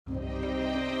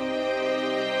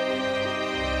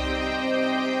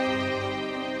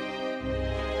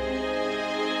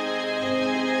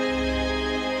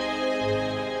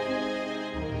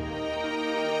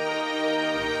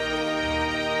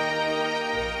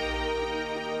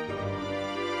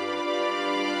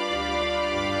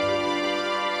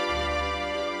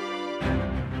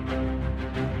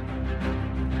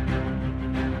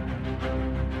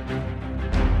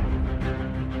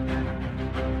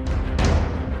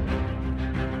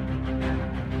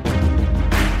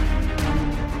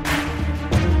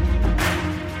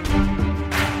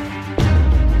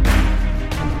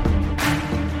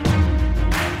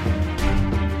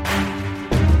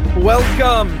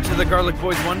Welcome to the Garlic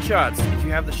Boys One Shots. If you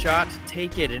have the shot,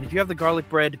 take it. And if you have the garlic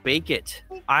bread, bake it.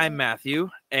 I'm Matthew,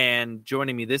 and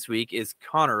joining me this week is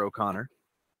Connor O'Connor.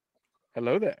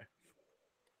 Hello there.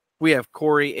 We have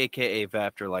Corey, a.k.a.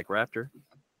 Vaptor like Raptor.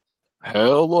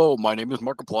 Hello, my name is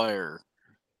Markiplier.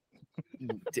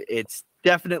 It's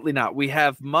definitely not. We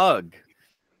have Mug.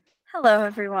 Hello,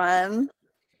 everyone.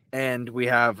 And we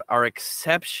have our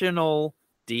exceptional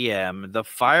DM, the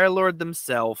Fire Lord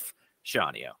himself,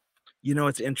 Shania. You know,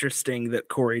 it's interesting that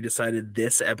Corey decided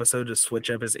this episode to switch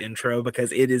up his intro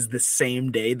because it is the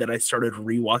same day that I started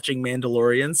rewatching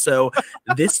Mandalorian. So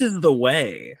this is the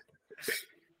way.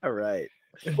 All right.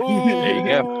 Ooh, There you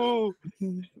go.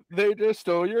 They just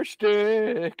stole your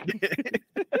stick.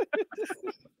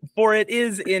 For it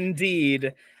is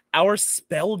indeed our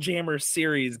Spelljammer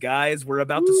series, guys. We're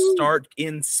about to start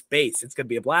in space. It's going to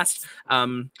be a blast.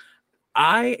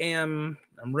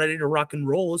 I'm ready to rock and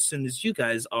roll as soon as you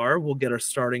guys are. We'll get our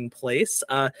starting place.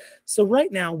 So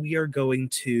right now we are going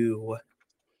to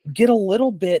get a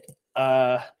little bit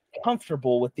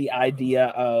comfortable with the idea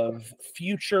of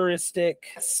futuristic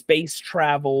space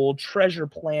travel, treasure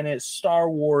planet, Star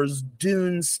Wars,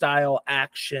 Dune style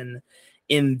action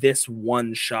in this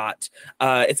one shot.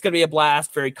 It's going to be a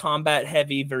blast, very combat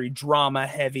heavy, very drama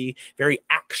heavy, very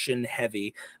action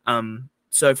heavy.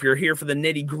 So if you're here for the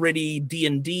nitty gritty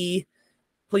D&D,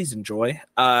 please enjoy.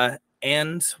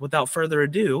 And without further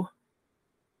ado,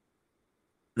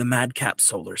 the Madcap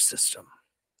solar system.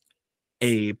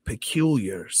 A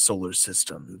peculiar solar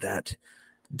system that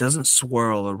doesn't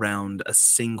swirl around a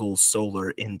single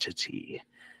solar entity.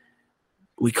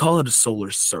 We call it a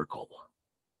solar circle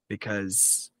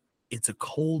because it's a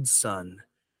cold sun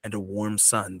and a warm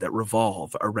sun that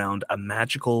revolve around a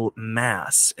magical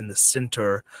mass in the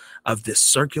center of this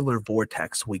circular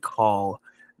vortex we call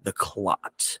the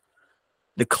clot.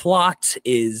 The clot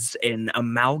is an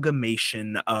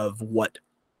amalgamation of what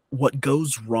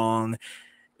goes wrong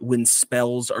when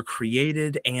spells are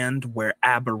created and where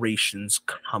aberrations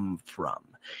come from.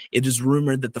 It is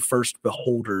rumored that the first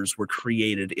beholders were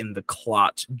created in the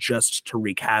clot just to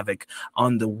wreak havoc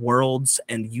on the worlds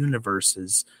and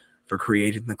universes for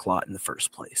creating the clot in the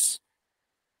first place.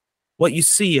 What you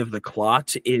see of the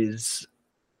clot is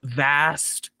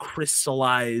vast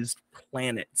crystallized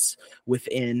planets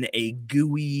within a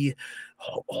gooey,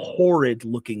 horrid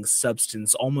looking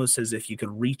substance, almost as if you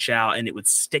could reach out and it would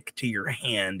stick to your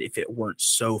hand if it weren't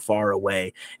so far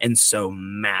away and so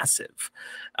massive.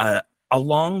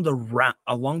 Along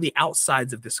the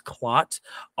outsides of this clot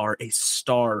are a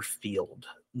star field,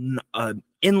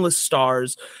 endless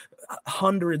stars,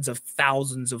 hundreds of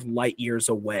thousands of light years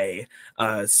away,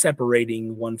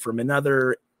 separating one from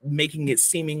another, making it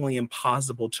seemingly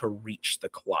impossible to reach the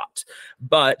clot.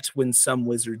 But when some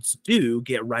wizards do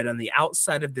get right on the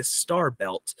outside of this star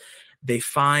belt, they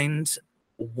find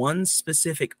one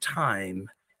specific time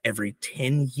every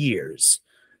 10 years,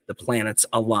 the planets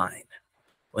align.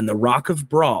 When the Rock of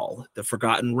Brawl, the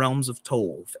Forgotten Realms of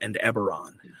Tolv, and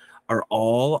Eberron are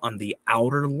all on the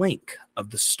outer link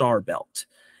of the star belt,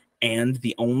 and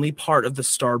the only part of the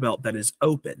star belt that is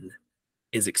open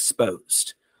is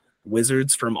exposed.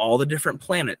 Wizards from all the different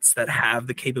planets that have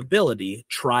the capability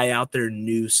try out their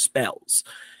new spells.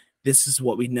 This is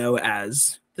what we know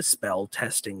as the spell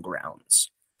testing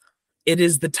grounds. It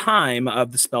is the time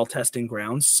of the spell testing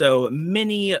grounds, so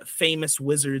many famous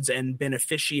wizards and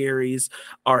beneficiaries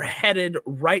are headed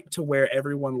right to where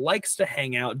everyone likes to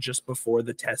hang out just before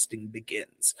the testing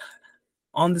begins.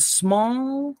 On the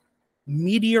small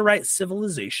meteorite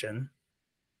civilization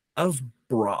of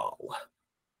Brawl.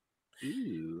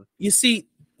 Ooh. You see,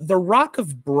 the Rock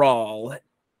of Brawl...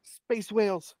 Space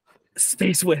whales.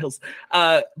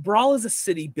 Brawl is a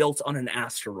city built on an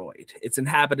asteroid. Its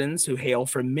inhabitants, who hail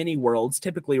from many worlds,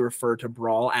 typically refer to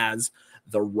Brawl as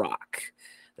the Rock.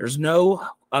 There's no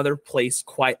other place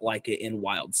quite like it in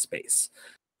wild space.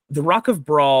 The Rock of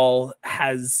Brawl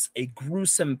has a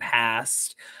gruesome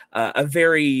past, a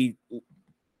very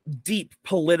deep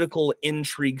political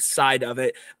intrigue side of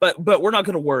it, but we're not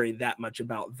going to worry that much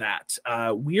about that.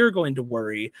 We are going to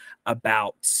worry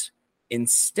about,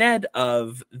 instead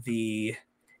of the,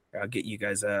 I'll get you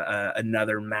guys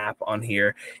another map on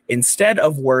here. Instead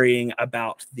of worrying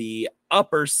about the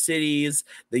upper cities,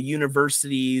 the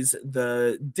universities,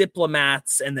 the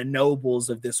diplomats, and the nobles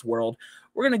of this world,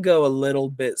 we're going to go a little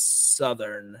bit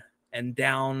southern and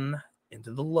down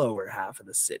into the lower half of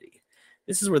the city.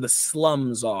 This is where the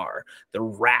slums are, the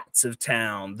rats of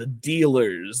town, the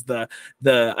dealers, the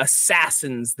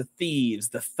assassins, the thieves,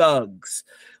 the thugs.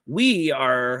 We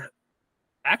are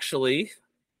actually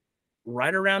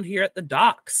right around here at the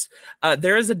docks.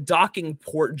 There is a docking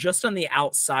port just on the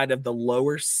outside of the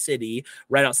lower city,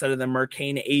 right outside of the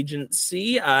Mercane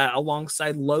Agency,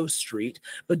 alongside Low Street.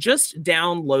 But just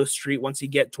down Low Street, once you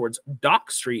get towards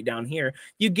Dock Street down here,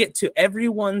 you get to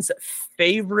everyone's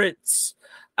favorite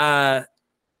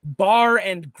bar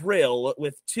and grill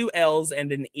with 2 L's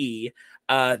and an E,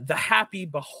 the Happy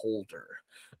Beholder,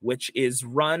 which is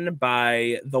run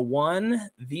by the one,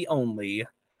 the only,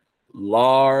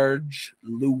 Large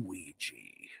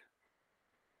Luigi.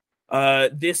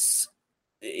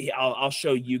 I'll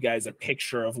show you guys a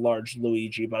picture of Large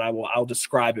Luigi, but I'll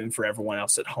describe him for everyone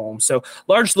else at home. So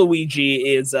Large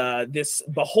Luigi is this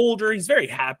beholder. He's very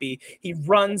happy. He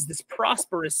runs this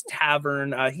prosperous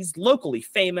tavern. He's locally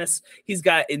famous. He's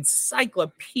got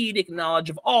encyclopedic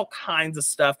knowledge of all kinds of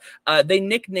stuff. They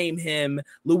nickname him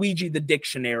Luigi the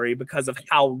Dictionary because of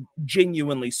how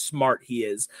genuinely smart he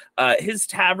is. His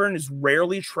tavern is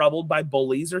rarely troubled by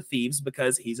bullies or thieves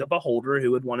because he's a beholder.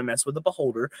 Who would want to mess with a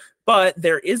beholder? But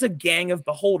there is a gang of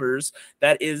beholders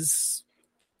that is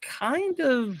kind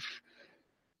of,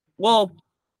 well,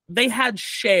 they had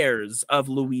shares of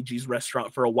Luigi's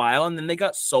restaurant for a while, and then they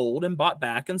got sold and bought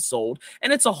back and sold,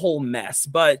 and it's a whole mess.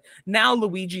 But now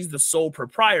Luigi's the sole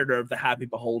proprietor of the Happy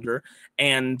Beholder,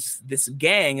 and this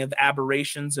gang of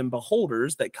aberrations and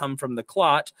beholders that come from the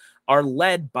clot are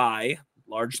led by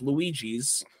Large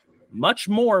Luigi's much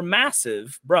more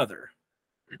massive brother,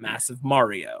 Massive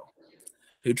Mario,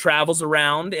 who travels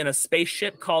around in a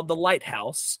spaceship called the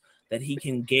Lighthouse that he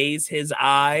can gaze his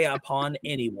eye upon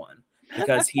anyone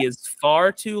because he is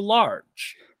far too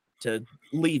large to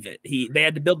leave it. They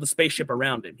had to build the spaceship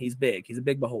around him. He's big. He's a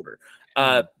big beholder.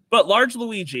 But Large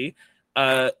Luigi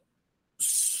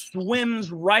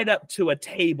swims right up to a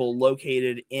table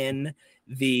located in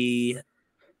the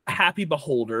Happy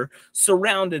Beholder,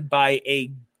 surrounded by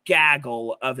a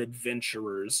gaggle of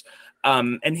adventurers.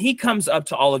 And he comes up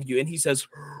to all of you and he says,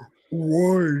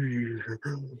 Why,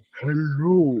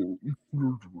 hello,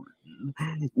 children.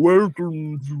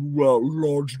 Welcome to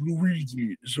Large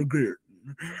Luigi's again.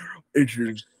 It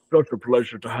is such a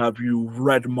pleasure to have you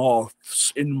red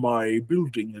moths in my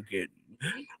building again.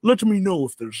 Let me know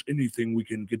if there's anything we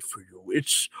can get for you.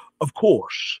 It's, of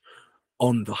course,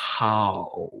 on the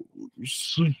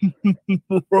house.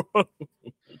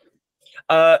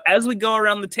 As we go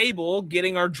around the table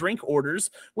getting our drink orders,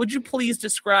 would you please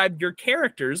describe your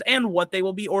characters and what they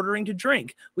will be ordering to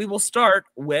drink? We will start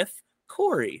with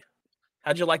Corey.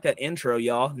 How'd you like that intro,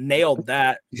 y'all? Nailed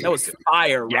that. That was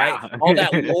fire, right? Yeah. All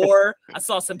that lore. I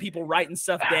saw some people writing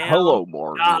stuff down. Hello,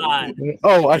 Morgan. God,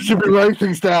 Oh, I should be writing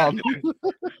things down.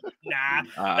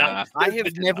 nah. I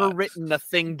have never written a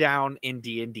thing down in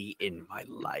D&D in my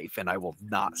life, and I will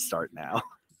not start now.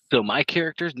 So my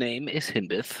character's name is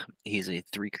Hinbith. He's a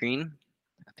three-creen.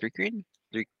 Thrycreen,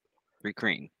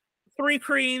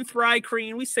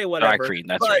 Thrycreen, we say whatever. Thrycreen,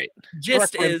 that's but right.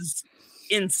 Just is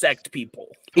insect people.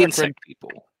 Insect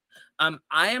people.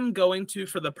 I am going to,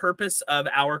 for the purpose of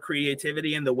our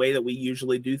creativity and the way that we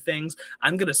usually do things,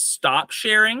 I'm going to stop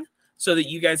sharing so that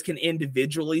you guys can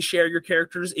individually share your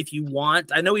characters if you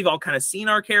want. I know we've all kind of seen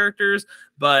our characters,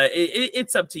 but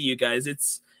it's up to you guys.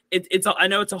 I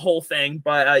know it's a whole thing,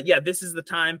 but yeah, this is the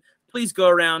time. Please go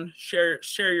around, share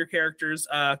your characters.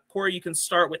 Corey, you can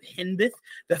start with Hinbith,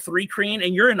 the Thrycreen,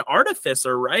 and you're an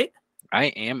artificer, right? I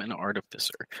am an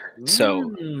artificer.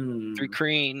 So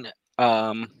Thrycreen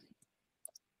are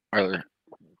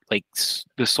like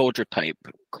the soldier type,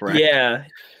 correct? Yeah.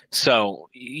 So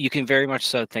you can very much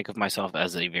so think of myself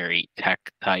as a very tech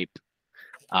type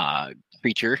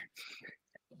creature.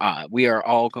 We are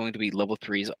all going to be level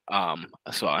 3s.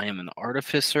 So I am an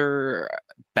artificer,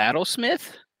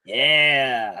 battlesmith.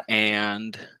 Yeah.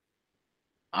 And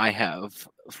I have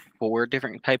 4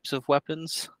 different types of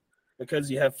weapons.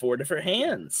 Because you have 4 different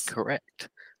hands. Correct.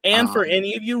 And for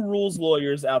any of you rules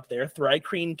lawyers out there,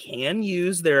 Thrycreen can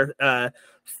use their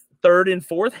 3rd and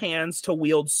 4th hands to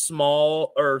wield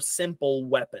small or simple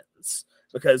weapons.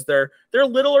 Because they're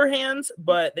littler hands,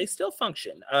 but they still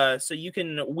function. So you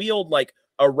can wield like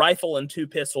a rifle and 2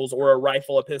 pistols, or a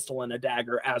rifle, a pistol, and a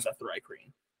dagger as a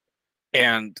Thrycreen.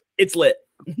 And it's lit.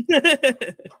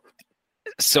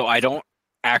 So I don't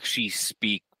actually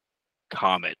speak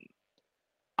common.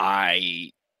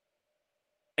 I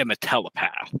am a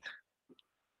telepath.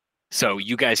 So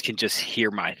you guys can just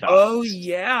hear my thoughts. Oh,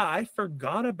 yeah. I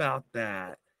forgot about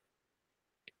that.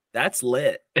 That's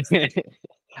lit.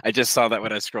 I just saw that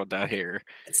when I scrolled down here.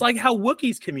 It's like how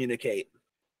Wookiees communicate.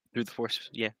 Through the Force,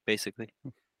 yeah, basically.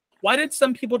 Why did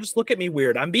some people just look at me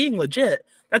weird? I'm being legit.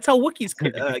 That's how Wookiees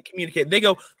communicate. They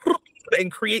go,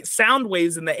 and create sound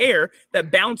waves in the air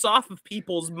that bounce off of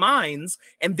people's minds,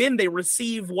 and then they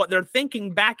receive what they're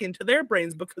thinking back into their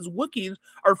brains, because Wookiees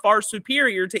are far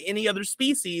superior to any other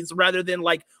species rather than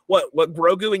like what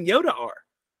Grogu and Yoda are.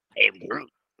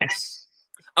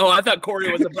 Oh, I thought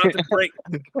Corey was about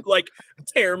to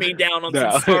tear me down on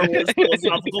some Star Wars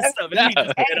philosophical stuff. And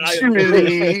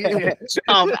he just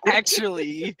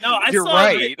Actually, no, you're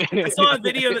right. I saw a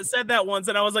video that said that once,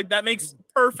 and I was like, that makes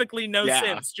perfectly no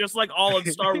sense. Just like all of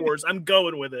Star Wars, I'm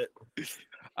going with it.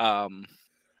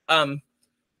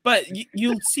 But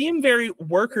you seem very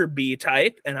worker bee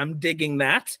type, and I'm digging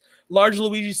that. Large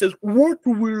Luigi says, "What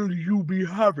will you be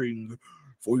having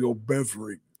for your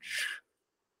beverage?"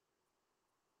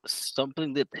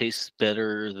 Something that tastes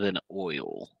better than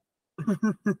oil.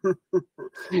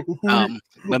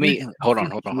 Let me hold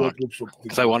on,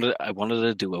 because I wanted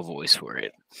to do a voice for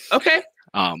it. Okay.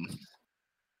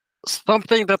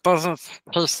 Something that doesn't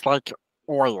taste like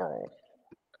oil.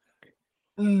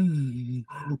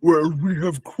 Well, we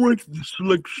have quite the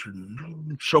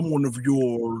selection. Someone of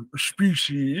your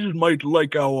species might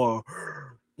like our.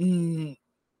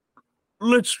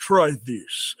 Let's try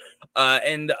this.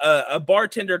 And a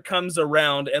bartender comes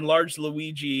around, and Large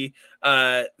Luigi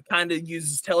kind of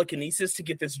uses telekinesis to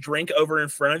get this drink over in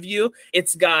front of you.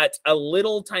 It's got a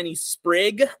little tiny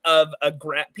sprig of a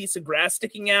piece of grass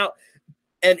sticking out,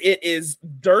 and it is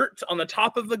dirt on the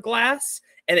top of the glass,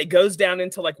 and it goes down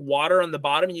into like water on the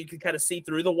bottom, and you can kind of see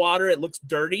through the water. It looks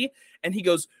dirty. And he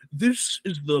goes, "This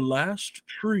is the last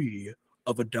tree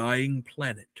of a dying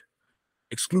planet.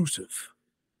 Exclusive.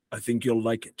 I think you'll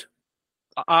like it."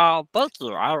 Thank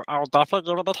you. I'll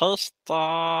definitely give it a taste.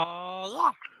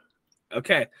 Yeah.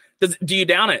 Okay. Do you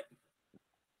down it?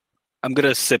 I'm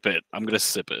gonna sip it.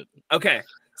 Okay.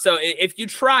 So if you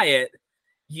try it,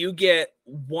 you get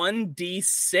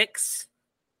 1d6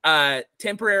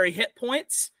 temporary hit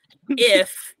points.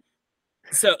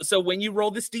 So when you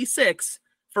roll this d6,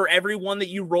 for every one that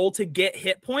you roll to get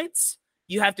hit points,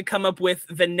 you have to come up with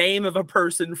the name of a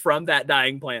person from that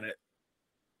dying planet.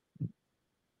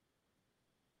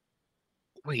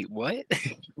 Wait, what?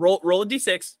 Roll a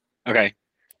d6. Okay.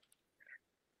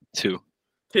 2.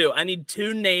 I need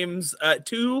 2 names,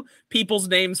 2 people's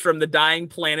names from the dying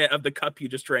planet of the cup you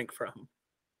just drank from.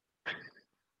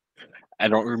 I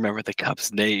don't remember the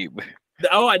cup's name.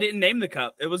 Oh, I didn't name the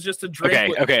cup. It was just a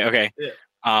drink. Okay.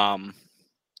 Yeah.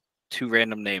 2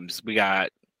 random names. We got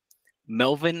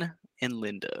Melvin and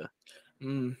Linda.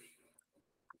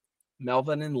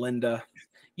 Melvin and Linda.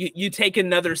 You take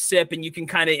another sip, and you can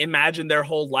kind of imagine their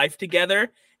whole life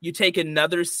together. You take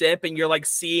another sip, and you're like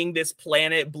seeing this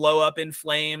planet blow up in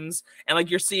flames, and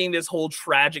like you're seeing this whole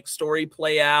tragic story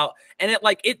play out. And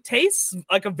it tastes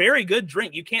like a very good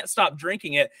drink. You can't stop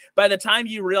drinking it. By the time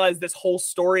you realize this whole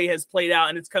story has played out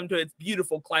and it's come to its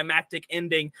beautiful climactic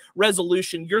ending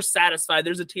resolution, you're satisfied.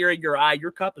 There's a tear in your eye.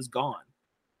 Your cup is gone.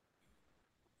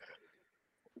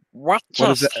 What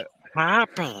just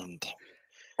happened?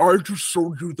 I just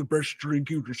sold you the best drink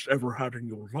you just ever had in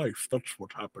your life. That's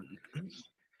what happened.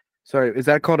 Sorry, is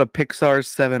that called a Pixar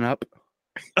 7-Up?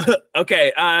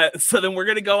 Okay, so then we're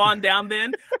going to go on down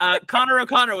then. Connor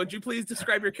O'Connor, would you please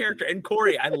describe your character? And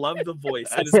Corey, I love the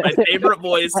voice. It is my favorite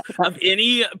voice of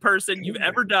any person you've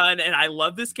ever done, and I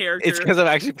love this character. It's because I'm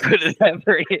actually putting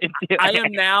effort into it. I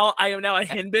am now a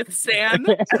Hinbith stan.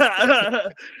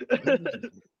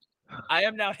 I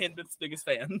am now Hinbith's biggest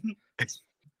fan.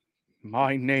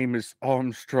 My name is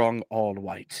Armstrong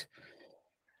Allwhite.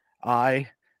 I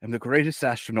am the greatest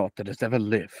astronaut that has ever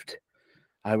lived.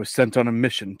 I was sent on a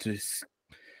mission to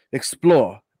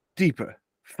explore deeper,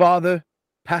 farther,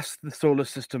 past the solar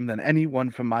system than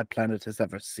anyone from my planet has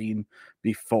ever seen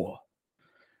before.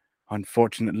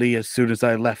 Unfortunately, as soon as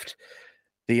I left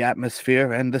the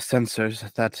atmosphere and the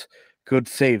sensors that could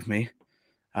save me,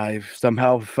 I've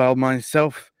somehow found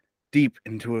myself deep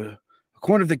into a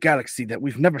corner of the galaxy that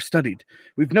we've never studied,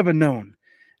 we've never known,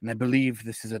 and I believe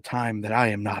this is a time that I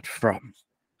am not from.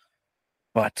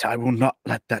 But I will not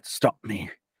let that stop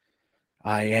me.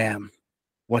 I am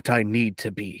what I need to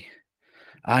be.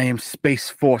 I am Space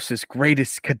Force's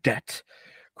greatest cadet,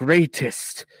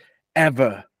 greatest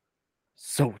ever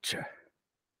soldier.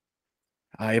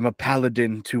 I am a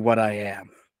paladin to what I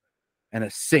am, and a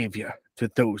savior to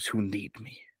those who need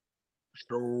me.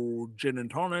 So, gin and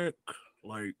tonic,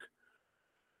 like...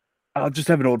 I'll just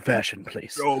have an old-fashioned,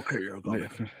 please. Okay, I got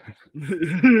it.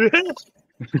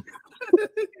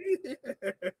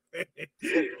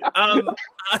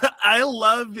 I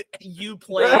love you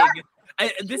playing.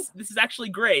 This is actually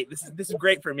great. This is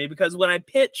great for me, because when I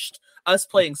pitched us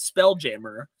playing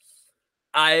Spelljammer,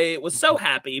 I was so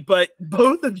happy, but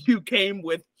both of you came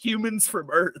with humans from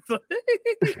Earth. And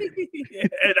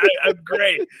I'm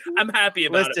great. I'm happy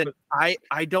about Listen, it.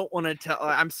 I don't want to tell.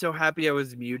 I'm so happy I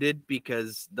was muted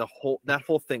because that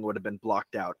whole thing would have been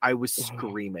blocked out. I was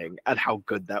screaming at how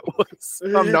good that was.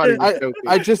 I'm not even joking.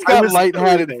 I just I got was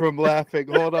lightheaded screaming. from laughing.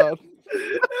 Hold on.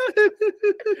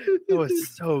 That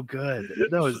was so good.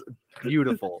 That was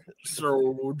beautiful.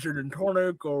 So, gin and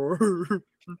tonic or.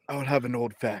 I would have an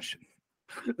old fashioned.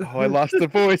 Oh, I lost the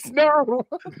voice. No.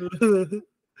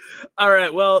 All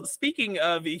right. Well, speaking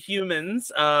of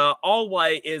humans, All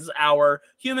White is our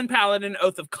human paladin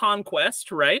oath of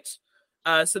conquest, right?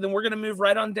 So then we're going to move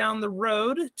right on down the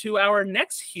road to our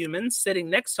next human sitting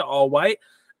next to All White.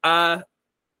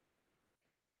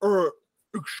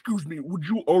 Excuse me, would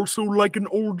you also like an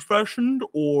old fashioned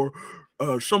or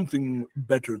something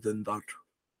better than that?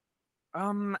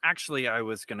 Actually, I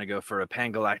was gonna go for a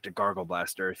Pangalactic Gargle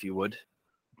Blaster, if you would.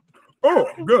 Oh,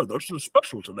 yeah, that's the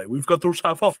special today. We've got those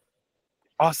half off.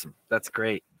 Awesome. That's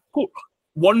great. Cool.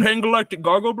 One Pangalactic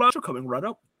Gargle Blaster coming right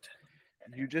up.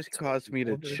 You just caused me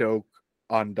to choke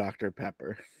on Dr.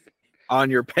 Pepper.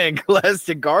 On your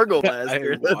Pangalactic Gargle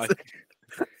Blaster.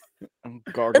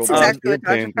 Gargle That's exactly Blaster, what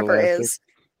Dr. Pepper Pangalactic. is.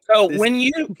 So when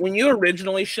you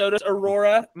originally showed us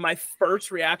Aurora, my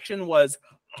first reaction was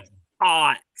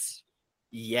hot.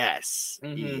 Yes.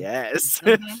 Mhm. Yes.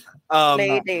 Mhm.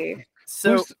 Lady.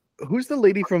 So Who's the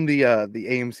lady from the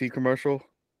AMC commercial?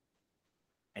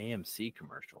 AMC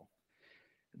commercial.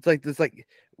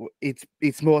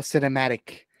 It's more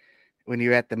cinematic when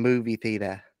you're at the movie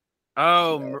theater.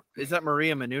 Oh, is that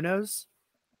Maria Menounos?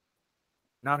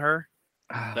 Not her.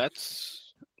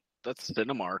 That's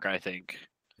Cinemark, I think.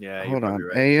 Yeah. Hold on. You're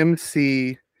right.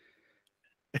 AMC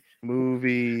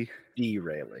movie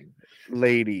Derailing.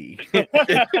 lady.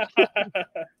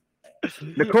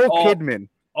 Nicole Kidman.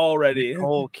 Already.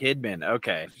 Nicole Kidman.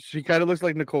 Okay. She kind of looks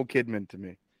like Nicole Kidman to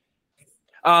me.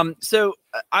 So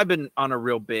I've been on a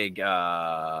real big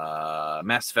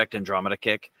Mass Effect Andromeda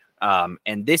kick.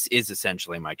 And this is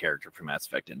essentially my character from Mass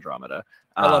Effect Andromeda.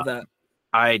 I love that.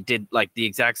 I did like the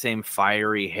exact same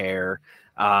fiery hair.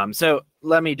 So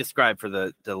let me describe for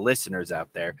the listeners out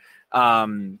there.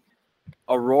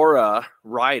 Aurora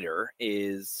Ryder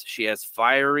she has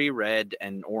fiery red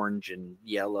and orange and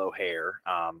yellow hair.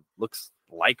 Looks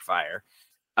like fire.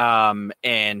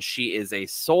 And she is a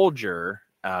soldier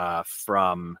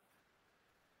from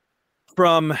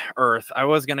Earth. I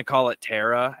was gonna call it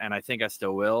Terra, and I think I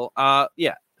still will.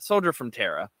 Yeah, soldier from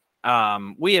Terra.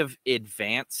 We have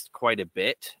advanced quite a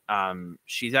bit.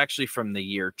 She's actually from the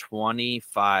year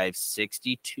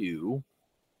 2562.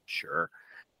 Sure.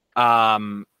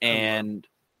 And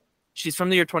she's from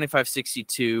the year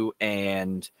 2562,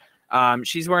 and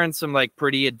she's wearing some like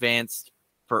pretty advanced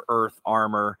for Earth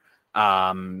armor,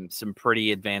 some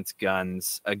pretty advanced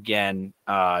guns. Again,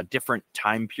 different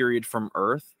time period from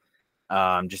Earth,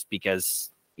 just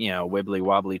because wibbly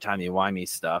wobbly timey wimey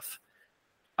stuff.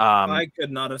 I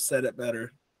could not have said it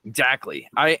better. Exactly.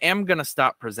 I am gonna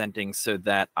stop presenting so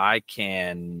that I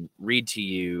can read to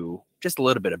you just a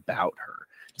little bit about her.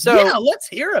 So yeah, let's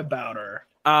hear about her.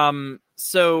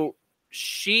 So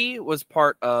she was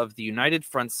part of the United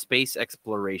Front Space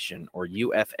Exploration, or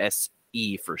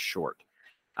UFSE for short.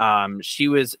 She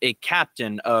was a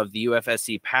captain of the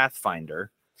UFSE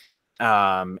Pathfinder.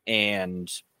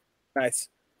 And Nice.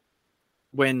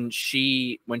 when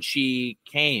she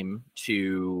came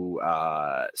to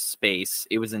space,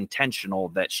 it was intentional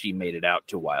that she made it out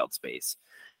to wild space.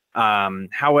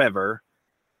 However,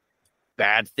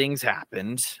 bad things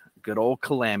happened. Good old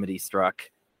calamity struck,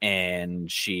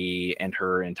 and she and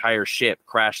her entire ship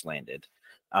crash landed.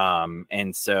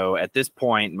 And so at this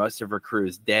point, most of her crew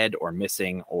is dead or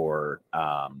missing, or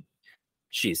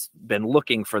she's been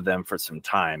looking for them for some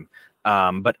time.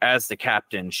 But as the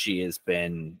captain, she has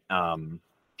been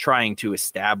trying to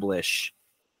establish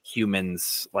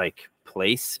humans' like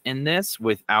place in this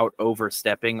without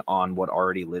overstepping on what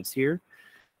already lives here.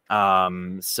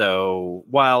 So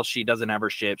while she doesn't have her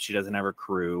ship, she doesn't have her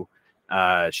crew.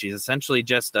 She's essentially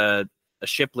just a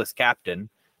shipless captain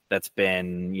that's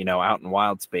been, out in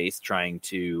wild space trying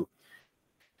to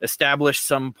establish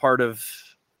some part of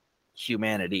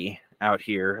humanity out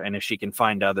here. And if she can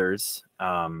find others,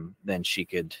 then she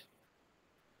could,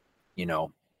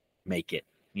 make it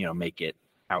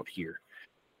out here.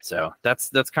 So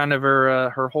that's kind of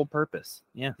her whole purpose.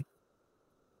 Yeah.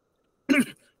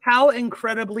 How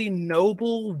incredibly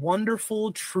noble,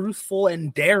 wonderful, truthful,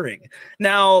 and daring.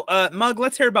 Now, Mug,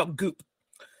 let's hear about Guup.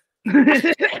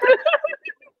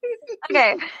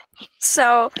 Okay,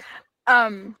 so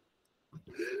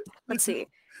let's see.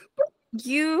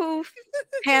 You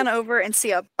pan over and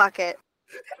see a bucket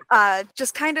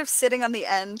just kind of sitting on the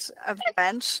end of the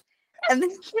bench. And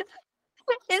then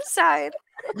inside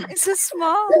is a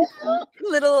small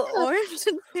little orange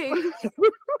and pink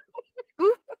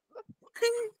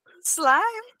slime.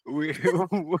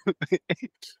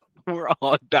 We're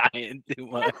all dying too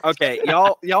much. Okay,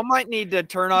 y'all might need to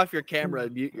turn off your camera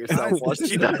and mute yourself Guys, while this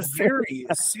she is a does. very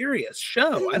serious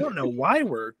show. I don't know why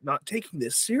we're not taking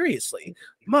this seriously.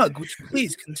 Mug, would you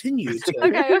please continue to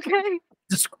Okay.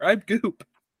 describe Goop?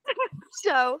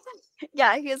 So,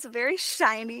 yeah, he has a very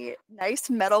shiny, nice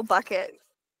metal bucket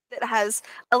that has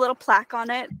a little plaque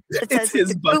on it that It's says his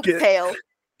it's a Goop bucket. pail.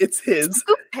 It's his.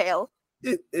 Goop pail.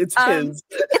 It's his.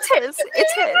 It's his.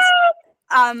 It's his.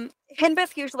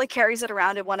 Hinbeth usually carries it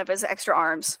around in one of his extra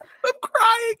arms. I'm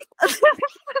crying.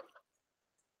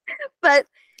 But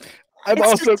I'm it's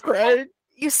also just- crying.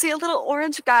 you see a little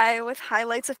orange guy with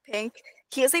highlights of pink.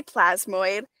 He is a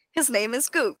plasmoid. His name is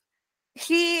Goop.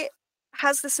 He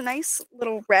has this nice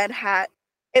little red hat.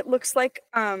 It looks like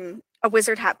a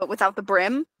wizard hat, but without the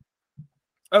brim.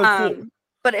 Oh, cool.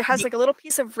 But it has like a little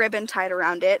piece of ribbon tied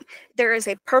around it. There is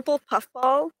a purple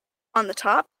puffball on the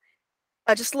top,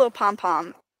 just a little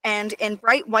pom-pom. And in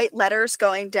bright white letters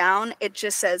going down, it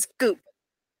just says Goop,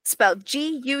 spelled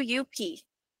G-U-U-P.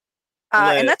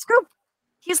 And that's Goop.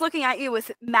 He's looking at you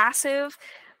with massive,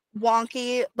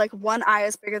 wonky, like one eye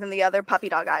is bigger than the other puppy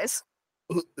dog eyes.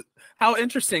 How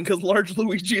interesting, because large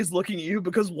Luigi is looking at you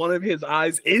because one of his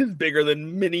eyes is bigger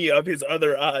than many of his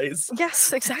other eyes.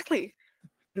 Yes, exactly.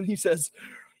 And he says,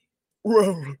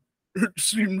 Well, it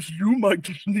seems you might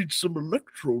just need some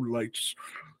electrolytes.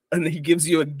 and he gives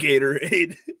you a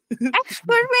Gatorade. Excuse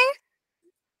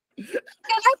me? Can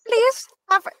I please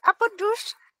have apple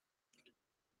juice?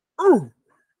 Oh,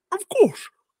 of course.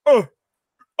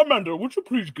 Amanda, would you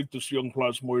please get this young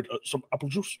plasmoid some apple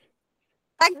juice?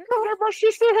 Thank you. My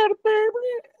sister had a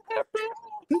baby.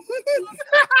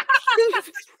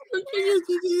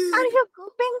 Are you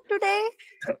gooping today?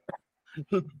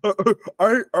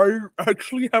 I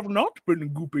actually have not been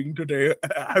gooping today.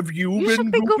 Have you, You been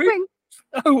should be gooping?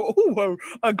 gooping. Well,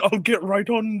 I'll get right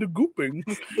on the gooping.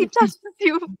 He touches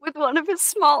you with one of his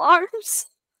small arms.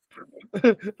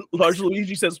 Large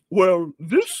Luigi says, well,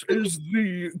 this is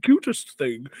the cutest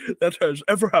thing that has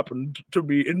ever happened to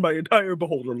me in my entire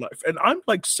Beholder life. And I'm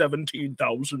like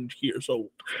 17,000 years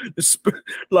old.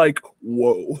 Like,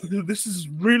 whoa, this is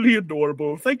really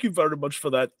adorable. Thank you very much for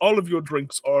that. All of your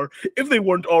drinks are, if they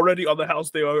weren't already on the house,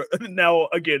 they are now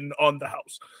again on the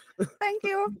house. Thank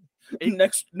you.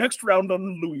 Next round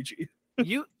on Luigi.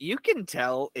 You can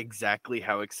tell exactly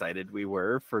how excited we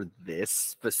were for this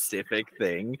specific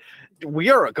thing. We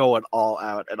are going all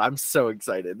out, and I'm so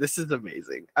excited. This is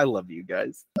amazing. I love you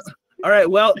guys. All right,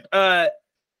 well,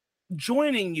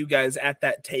 joining you guys at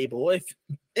that table, if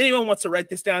anyone wants to write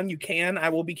this down, you can. I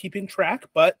will be keeping track,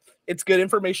 but it's good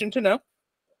information to know.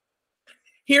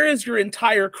 Here is your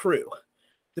entire crew.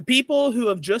 The people who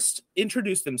have just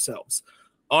introduced themselves.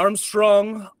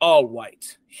 Armstrong, all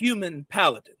white, human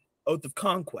paladin, Oath of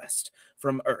Conquest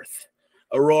from Earth.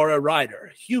 Aurora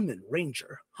Rider, human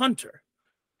ranger, hunter,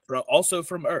 also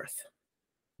from Earth.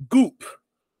 Guup,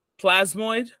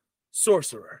 plasmoid,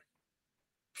 sorcerer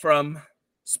from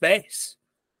space.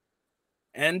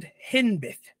 And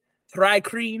Hinbith,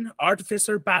 Thrycreen,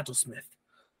 artificer, battlesmith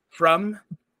from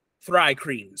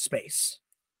Thrycreen space.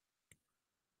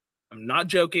 I'm not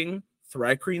joking.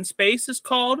 Thrycreen space is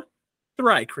called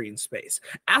Thrycreen space.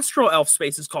 Astral Elf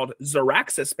space is called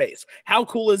Zaraxa space. How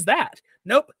cool is that?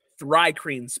 Nope.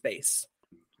 Thrycreen space.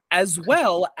 As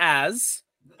well as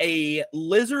a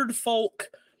lizard folk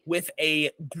with a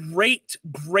great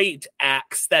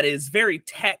axe that is very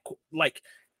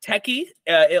techy.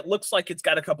 It looks like it's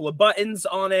got a couple of buttons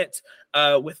on it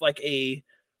with like a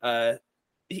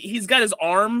he's got his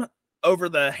arm over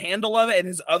the handle of it and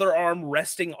his other arm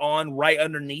resting on right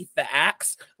underneath the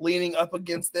axe, leaning up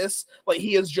against this. Like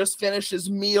he has just finished his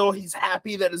meal. He's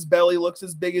happy that his belly looks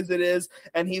as big as it is,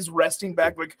 and he's resting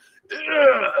back like,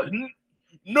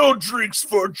 no drinks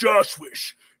for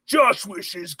Joshwish.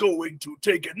 Joshwish is going to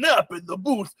take a nap in the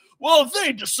booth while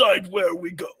they decide where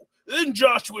we go. Then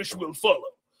Joshwish will follow.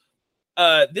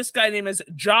 This guy name is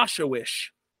Joshuish.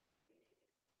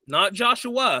 Not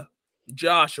Joshua,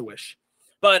 Joshuish.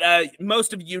 But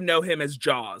most of you know him as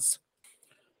Jaws.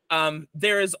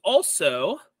 There is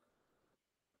also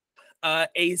a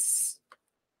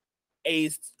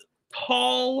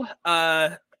tall, how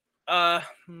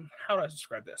do I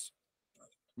describe this?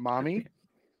 Mommy?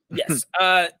 Yes.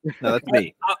 No, that's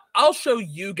me. I'll show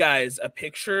you guys a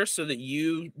picture so that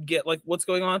you get like what's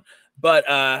going on. But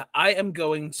I am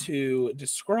going to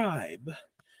describe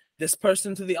this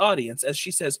person to the audience as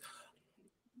she says,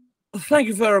 "Thank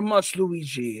you very much,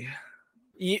 Luigi."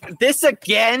 This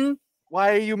again?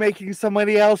 Why are you making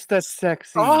somebody else that's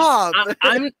sexy?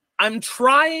 I'm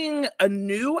trying a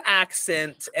new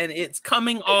accent, and it's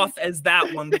coming off as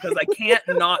that one because I can't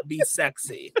not be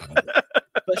sexy.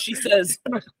 But she says,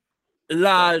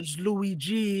 "Large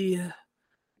Luigi,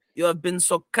 you have been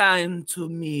so kind to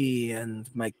me and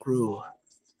my crew.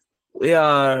 We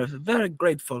are very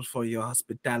grateful for your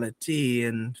hospitality,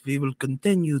 and we will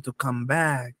continue to come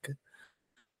back.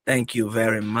 Thank you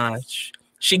very much."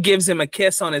 She gives him a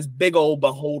kiss on his big old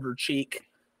beholder cheek,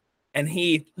 and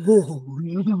he, Oh,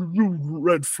 you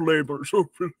red flamers are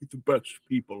really the best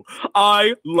people.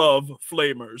 I love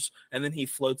flamers. and then he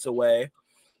floats away.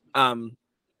 And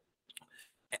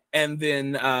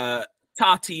then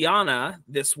Tatiana,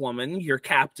 this woman, your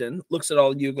captain, looks at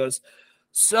all of you and goes,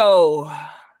 "So,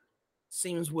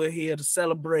 seems we're here to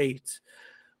celebrate.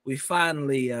 We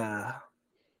finally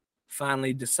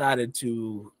decided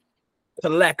to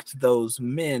collect those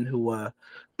men who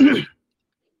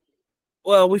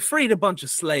well, we freed a bunch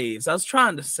of slaves. I was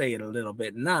trying to say it a little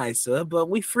bit nicer, but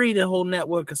we freed a whole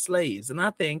network of slaves, and I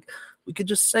think we could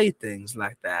just say things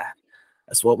like that.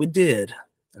 That's what we did,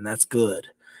 and that's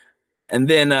good." And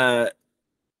then a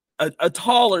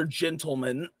taller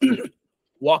gentleman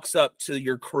walks up to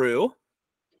your crew.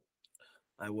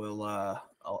 I will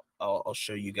I'll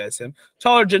show you guys him.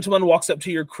 Taller gentleman walks up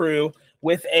to your crew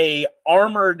with a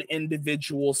armored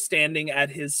individual standing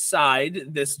at his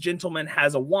side. This gentleman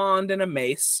has a wand and a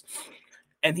mace,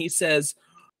 and he says,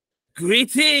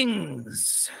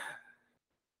 "Greetings,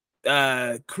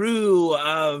 crew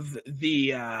of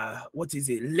the what is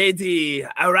it, Lady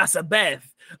Arasabeth,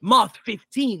 Moth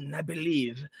 15, I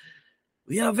believe.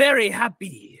 We are very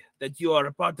happy that you are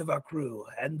a part of our crew,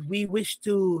 and we wish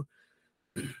to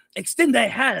extend a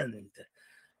hand.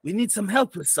 We need some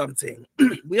help with something.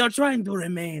 We are trying to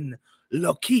remain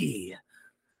low-key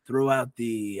throughout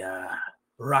the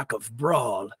Rock of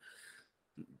Brawl.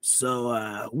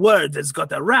 So word has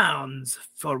got around,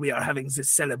 for we are having this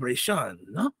celebration,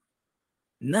 no?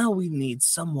 Now we need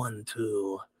someone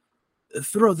to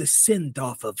throw the scent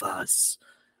off of us.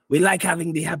 We like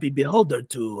having the happy beholder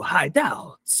to hide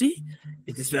out. See?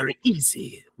 It is very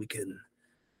easy. We can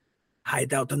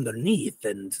hide out underneath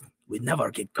and we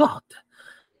never get caught.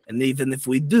 And even if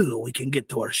we do, we can get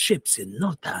to our ships in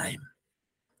no time.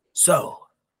 So,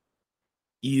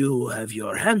 you have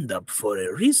your hand up for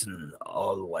a reason,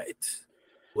 All White.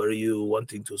 Were you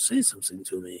wanting to say something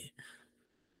to me?"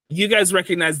 You guys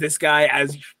recognize this guy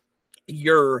as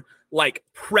your, like,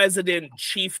 president,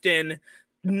 chieftain,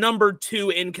 number 2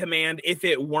 in command, if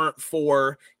it weren't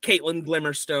for Caitlin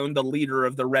Glimmerstone, the leader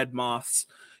of the Red Moths,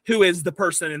 who is the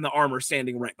person in the armor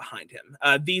standing right behind him.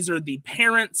 These are the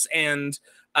parents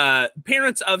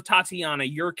of Tatiana,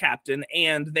 your captain,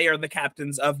 and they are the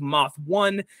captains of Moth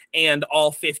 1 and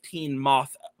all 15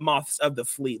 moths of the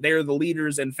fleet. They are the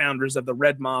leaders and founders of the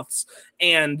Red Moths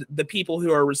and the people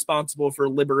who are responsible for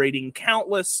liberating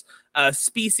countless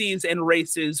species and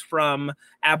races from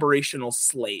aberrational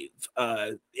slave,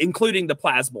 including the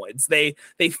plasmoids. They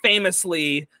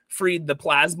famously freed the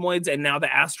plasmoids, and now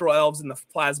the astral elves and the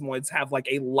plasmoids have like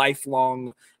a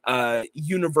lifelong,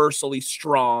 universally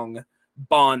strong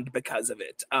bond because of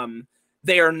it.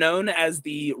 They are known as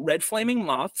the Red Flaming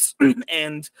Moths,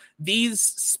 and these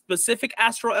specific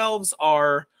astral elves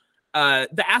are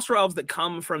the astral elves that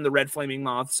come from the Red Flaming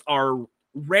Moths are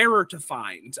rarer to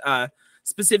find.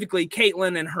 Specifically,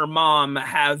 Caitlin and her mom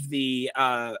have the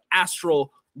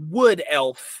astral wood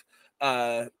elf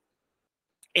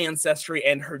ancestry,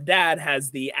 and her dad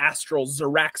has the astral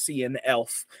Xeraxian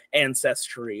elf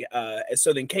ancestry.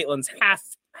 So then Caitlin's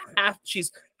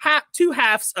she's two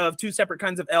halves of two separate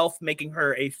kinds of elf, making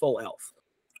her a full elf.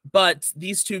 But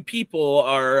these two people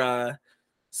are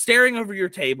staring over your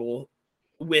table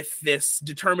with this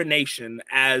determination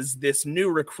as this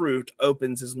new recruit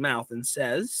opens his mouth and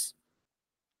says,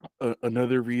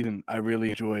 Another reason I really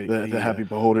enjoy the Happy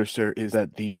Beholder, sir, is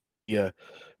that the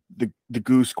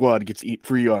Goo Squad gets eat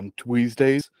free on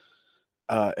Tuesdays,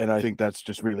 and I think that's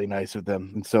just really nice of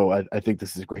them. And so I think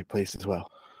this is a great place as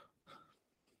well.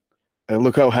 And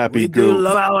look how happy "We do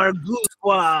love our Goo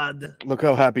Squad." Look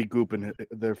how happy Guup and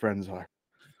their friends are.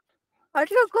 Are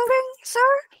you going, sir?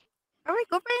 All right,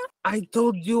 Guup. I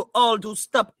told you all to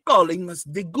stop calling us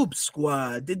the Guup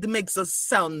Squad. It makes us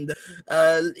sound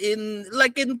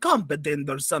incompetent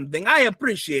or something. I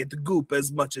appreciate Guup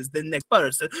as much as the next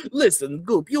person. Listen,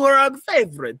 Guup, you are our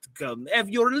favorite.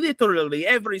 You're literally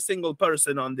every single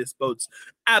person on this boat's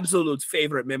absolute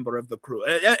favorite member of the crew.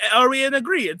 Are we in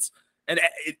agreement? And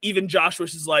even Joshua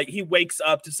is like, he wakes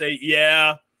up to say,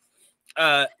 yeah.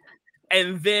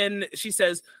 And then she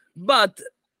says, but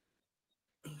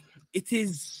it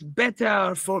is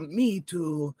better for me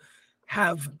to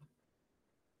have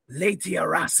Lady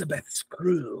Arasabeth's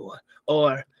crew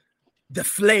or the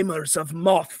Flamers of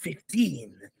Moth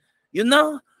 15, you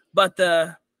know? But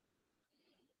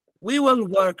we will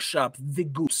workshop the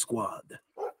Guup Squad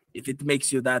if it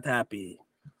makes you that happy.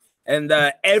 And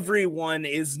everyone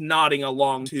is nodding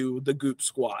along to the Guup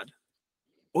Squad.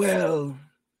 Well,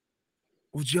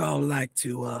 would y'all like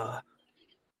to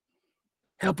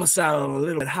help us out on a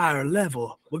little bit higher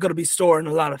level? We're going to be storing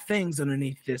a lot of things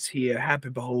underneath this here Happy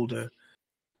Beholder.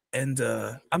 And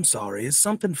I'm sorry, is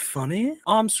something funny,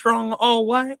 Armstrong All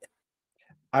White?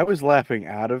 I was laughing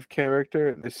out of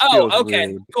character. This feels okay,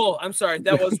 rude. cool. I'm sorry,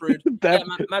 that was rude. That-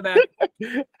 my bad.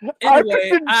 I'm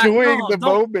Anyway, just enjoying the don't-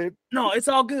 moment. No, it's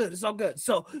all good. It's all good.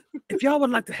 So, if y'all would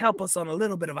like to help us on a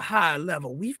little bit of a higher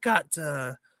level, we've got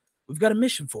a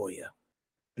mission for you.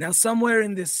 Now, somewhere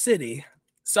in this city,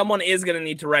 someone is going to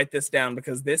need to write this down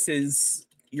because this is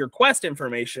your quest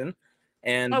information.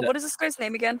 And Oh, what is this guy's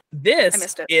name again? this I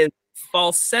missed it. is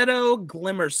Falsetto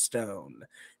Glimmerstone,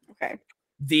 Okay.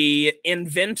 the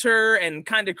inventor and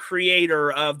kind of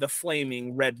creator of the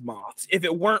flaming red moths. If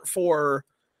it weren't for,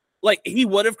 like, he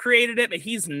would have created it, but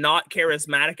he's not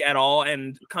charismatic at all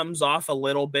and comes off a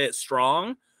little bit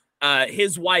strong.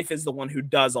 His wife is the one who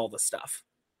does all the stuff.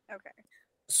 Okay.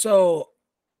 So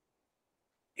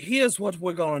here's what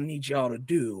we're gonna need y'all to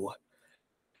do.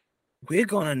 We're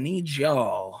gonna need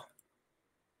y'all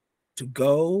to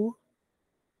go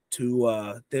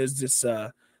to there's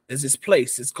this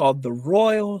place. It's called the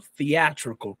Royal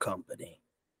Theatrical Company.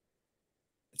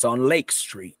 It's on Lake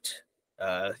Street.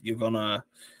 You're gonna,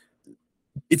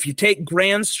 if you take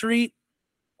Grand Street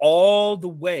all the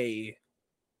way,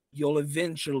 you'll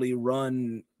eventually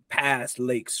run past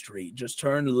Lake Street. Just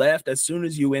turn left as soon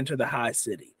as you enter the high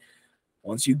city.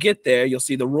 Once you get there, you'll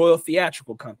see the Royal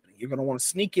Theatrical Company. You're going to want to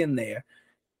sneak in there,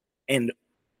 and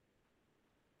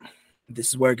this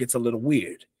is where it gets a little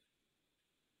weird.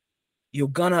 You're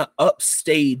going to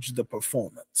upstage the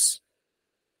performance.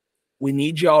 We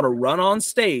need y'all to run on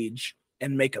stage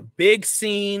and make a big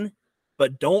scene,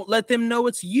 but don't let them know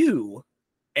it's you,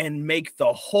 and make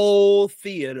the whole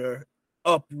theater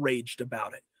upraged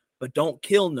about it. But don't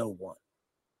kill no one.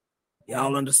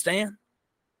 Y'all understand?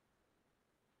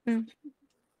 Mm.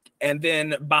 And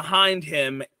then behind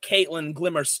him, Caitlin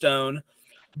Glimmerstone,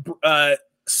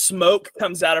 smoke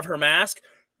comes out of her mask,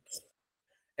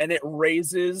 and it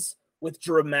raises with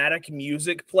dramatic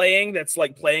music playing that's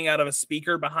like playing out of a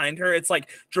speaker behind her. It's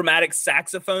like dramatic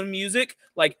saxophone music,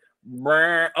 like,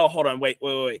 oh, hold on, wait.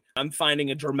 I'm finding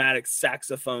a dramatic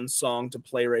saxophone song to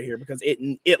play right here because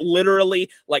it literally,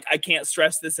 like, I can't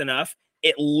stress this enough,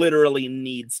 it literally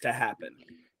needs to happen.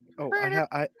 Oh,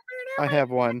 I have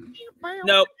one.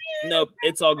 Nope,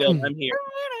 it's all good. I'm here.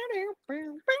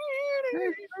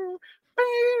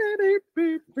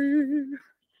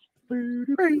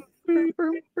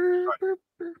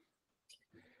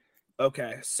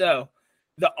 Okay, so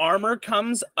the armor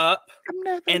comes up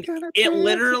and it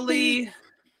literally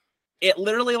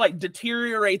like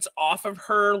deteriorates off of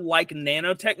her like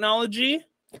nanotechnology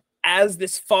as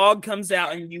this fog comes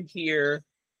out, and you hear,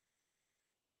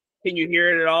 can you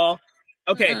hear it at all?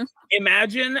 Okay,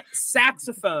 Imagine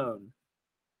saxophone.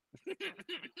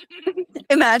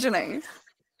 Imagining.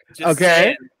 Just Okay.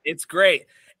 saying, it's great.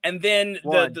 And then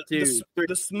One, the two,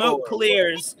 the smoke four.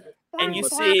 clears, and you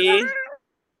see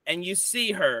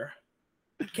her,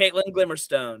 Caitlin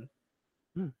Glimmerstone.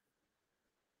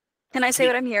 Can I say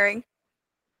what I'm hearing?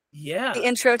 Yeah. The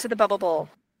intro to the Bubble Bowl.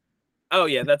 Oh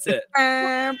yeah, that's it.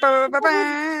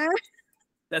 Ba-ba-ba-ba.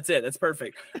 That's it. That's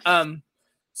perfect.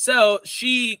 So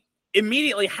she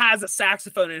immediately has a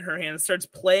saxophone in her hand and starts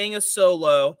playing a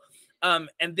solo. And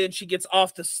then she gets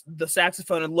off the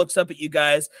saxophone and looks up at you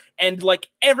guys, and like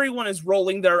everyone is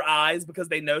rolling their eyes because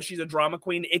they know she's a drama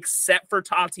queen, except for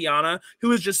Tatiana,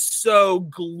 who is just so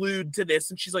glued to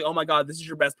this, and she's like, "Oh my god, this is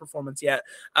your best performance yet."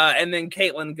 And then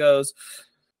Caitlin goes,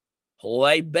 "Well,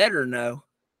 they better know."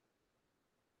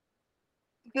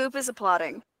 Guup is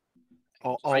applauding.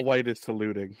 All White is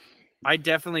saluting. I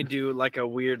definitely do like a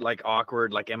weird, like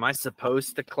awkward, like, am I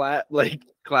supposed to clap? Like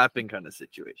clapping kind of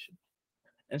situation.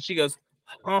 And she goes,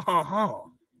 "Ha ha ha."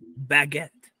 baguette.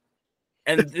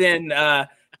 And then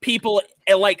people,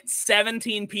 like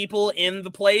 17 people in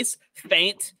the place,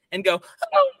 faint and go,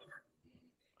 oh.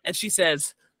 And she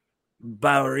says,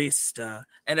 barista.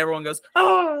 And everyone goes,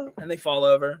 oh, and they fall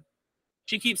over.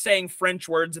 She keeps saying French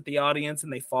words at the audience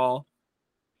and they fall.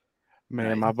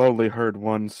 Ma'am, I've only heard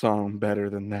one song better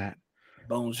than that.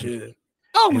 Bonjour.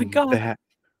 Oh my And God. that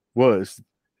was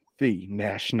the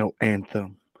national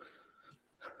anthem.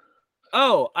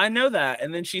 Oh, I know that.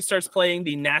 And then she starts playing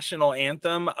the national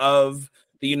anthem of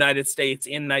the United States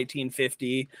in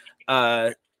 1950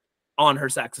 on her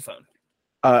saxophone.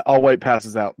 All White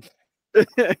passes out.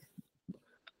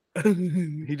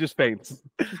 He just faints.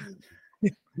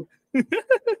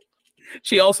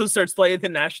 She also starts playing the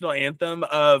national anthem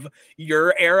of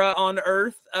your era on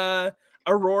Earth,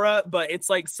 Aurora, but it's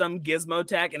like some gizmo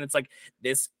tech, and it's like,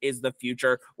 this is the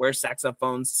future where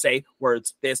saxophones say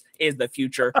words. This is the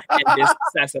future, and this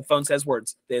saxophone says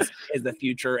words. This is the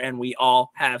future, and we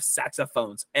all have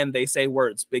saxophones, and they say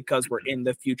words because we're in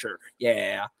the future.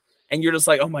 Yeah. And you're just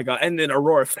like, oh my God. And then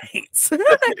Aurora faints.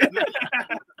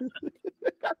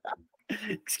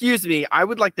 Excuse me, I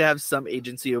would like to have some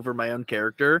agency over my own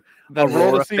character.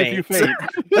 Roll to see if you faint.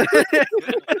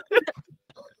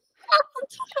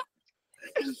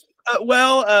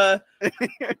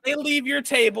 They leave your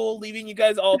table, leaving you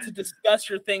guys all to discuss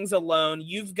your things alone.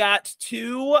 You've got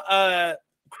two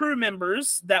crew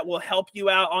members that will help you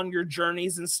out on your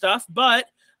journeys and stuff, but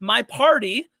my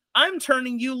party, I'm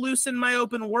turning you loose in my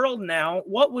open world now.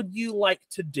 What would you like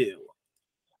to do?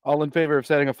 All in favor of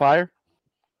setting a fire?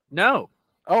 No,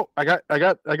 Oh, I got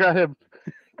him.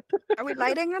 Are we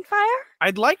lighting on fire?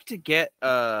 I'd like to get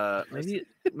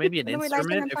maybe an Are we lighting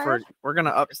instrument on if fire? we're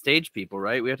gonna upstage people,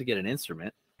 right? We have to get an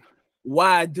instrument.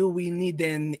 Why do we need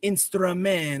an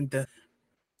instrument?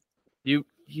 You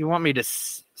want me to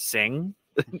sing?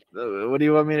 What do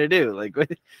you want me to do? Like,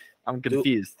 I'm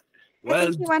confused. I Well,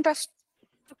 think you want us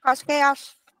to cause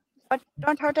chaos, but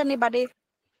don't hurt anybody,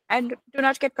 and do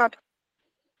not get caught.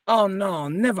 oh no,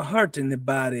 never hurt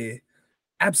anybody.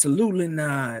 Absolutely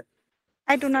not.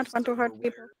 I do not want to hurt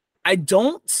people. I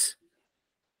don't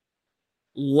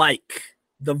like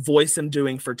the voice I'm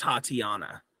doing for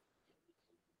Tatiana.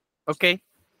 Okay, I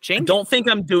change. don't think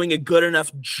I'm doing a good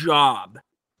enough job.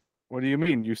 What do you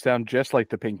mean? You sound just like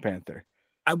the Pink Panther.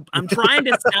 I'm trying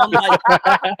to sound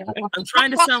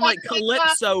like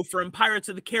Calypso from Pirates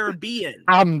of the Caribbean.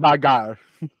 Hamburger.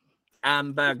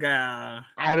 Hamburger.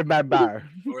 Hamburger.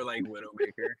 Or like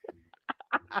Widowmaker.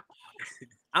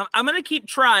 I'm gonna keep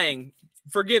trying.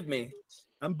 Forgive me.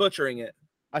 I'm butchering it.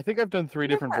 I think I've done 3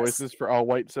 different Yes. voices for All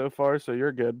White so far, so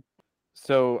you're good.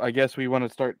 So I guess we want to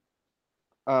start.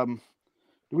 Do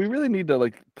we really need to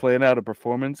like plan out a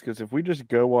performance? Because if we just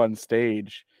go on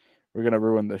stage, we're gonna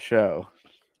ruin the show.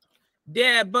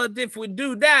 Yeah, but if we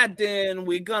do that, then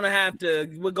we're gonna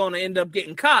end up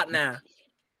getting caught now.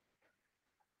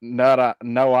 No,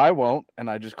 I won't. And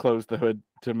I just closed the hood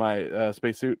to my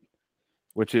spacesuit,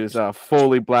 which is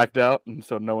fully blacked out, and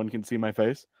so no one can see my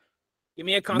face. Give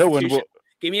me a No one constitution. will.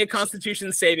 Give me a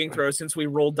constitution saving throw since we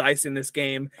rolled dice in this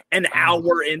game an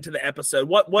hour into the episode.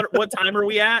 What time are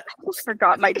we at? I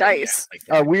forgot my dice.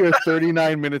 We are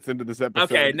 39 minutes into this episode.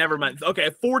 Okay, never mind. Okay,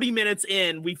 40 minutes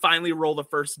in, we finally roll the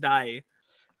first die.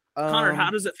 Connor, how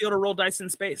does it feel to roll dice in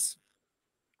space?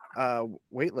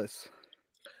 Weightless.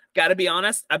 Gotta be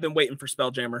honest, I've been waiting for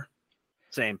Spelljammer.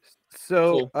 Same.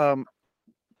 So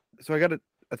so I got a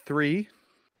 3.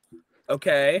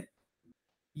 Okay.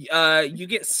 You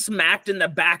get smacked in the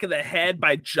back of the head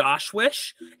by Josh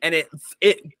Wish, and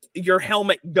your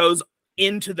helmet goes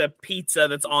into the pizza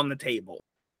that's on the table.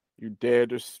 You dare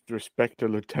disrespect a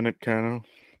lieutenant colonel?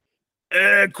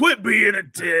 Quit being a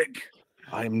dick.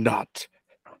 I am not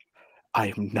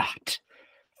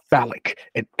phallic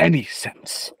in any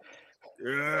sense.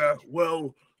 Yeah,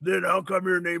 well, then how come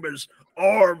your name is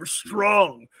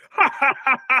Armstrong?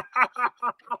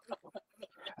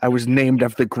 I was named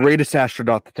after the greatest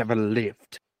astronaut that ever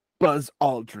lived, Buzz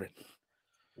Aldrin.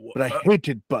 But I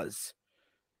hated Buzz.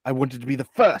 I wanted to be the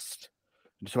first,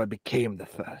 and so I became the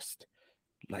first,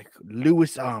 like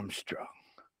Louis Armstrong.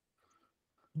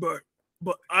 But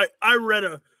I read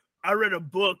a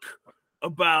book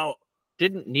about.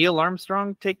 Didn't Neil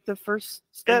Armstrong take the first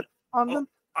step on the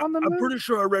I'm moon? pretty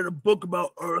sure I read a book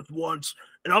about Earth once,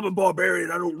 and I'm a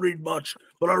barbarian. I don't read much,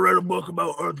 but I read a book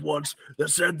about Earth once that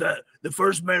said that the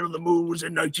first man on the moon was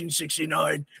in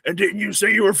 1969. And didn't you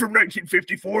say you were from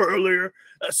 1954 earlier?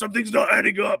 Something's not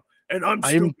adding up, and I'm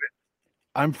stupid.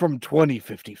 I'm from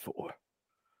 2054.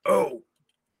 Oh,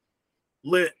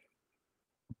 lit.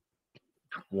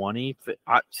 20.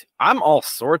 I'm all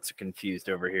sorts of confused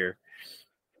over here.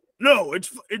 No,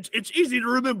 it's easy to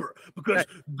remember because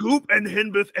Guup and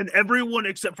Hinbith and everyone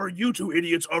except for you two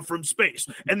idiots are from space.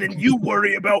 And then you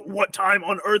worry about what time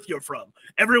on Earth you're from.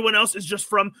 Everyone else is just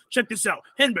from, check this out.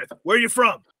 Hinbith, where are you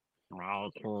from?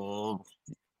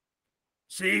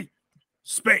 See?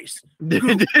 Space.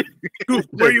 Guup, Guup,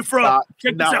 where are you from?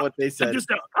 Check this out. What they said. Check this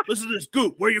out. Listen to this.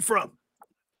 Guup, where are you from?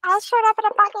 I'll shut up in a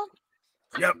bucket.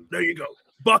 Yep, there you go.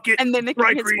 Bucket. And then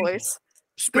bright his green, voice.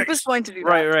 Space. Guup is going to do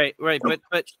that. Right.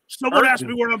 But Someone Earth- asked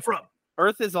me where I'm from.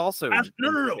 Earth is also No.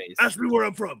 space. Ask me where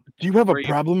I'm from. Do you have a Where you-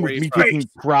 problem where with you me from? taking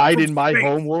pride From in my space.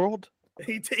 home world?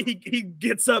 He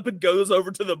gets up and goes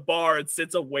over to the bar and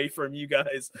sits away from you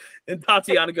guys. And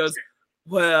Tatiana goes,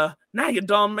 well, now you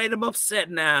done made him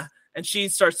upset now. And she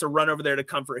starts to run over there to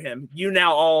comfort him. You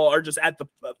now all are just at the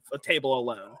table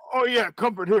alone. Oh yeah,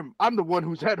 comfort him. I'm the one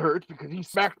whose head hurts because he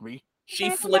smacked me. She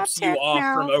Made him flips you upset off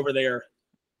now. from over there.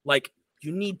 Like,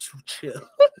 you need to chill.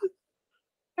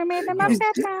 I made them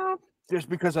upset now. Just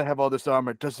because I have all this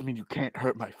armor doesn't mean you can't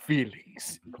hurt my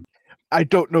feelings. I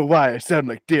don't know why I sound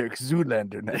like Derek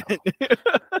Zoolander now.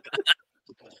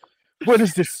 What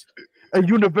is this? A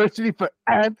university for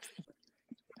ants?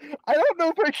 I don't know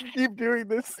if I should keep doing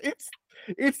this.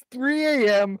 It's 3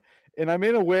 a.m. and I'm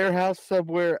in a warehouse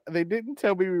somewhere. They didn't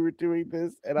tell me we were doing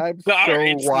this, and I'm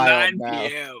Sorry, so it's wild 9 now.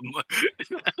 p.m.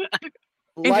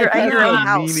 If you're Life in has your own no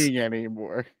house. meaning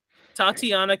anymore.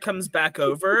 Tatiana comes back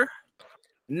over.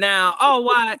 Now,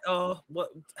 why? What?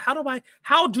 How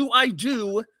do I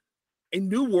do a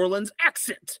New Orleans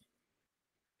accent?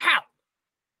 How?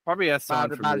 Probably has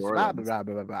someone from New Orleans.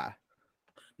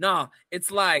 No,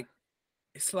 it's like,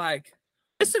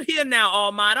 listen here now,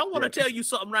 All Might. I want to tell you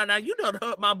something right now. You done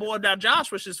hurt my boy now,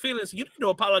 Joshua's feelings. You need to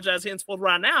apologize henceforth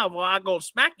right now, or I go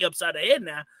smack you upside the head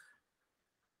now.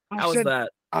 How was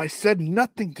that? I said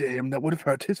nothing to him that would have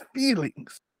hurt his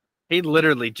feelings. He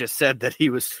literally just said that he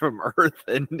was from Earth,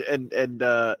 and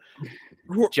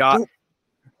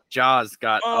Jaws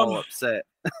got all upset.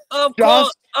 Of Josh,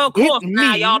 course,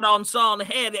 now me. y'all done saw in the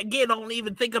head. Again, don't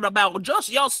even thinking about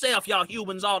just yourself, y'all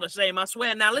humans all the same, I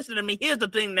swear. Now, listen to me. Here's the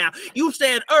thing now. You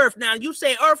said Earth. Now, you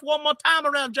say Earth one more time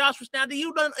around Joshua. Now, do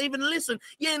you don't even listen?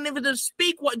 You ain't even to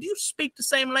speak. What do you speak the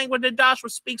same language that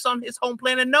Joshua speaks on his home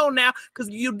planet? No, now, because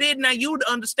you did. Now, you would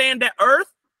understand that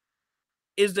Earth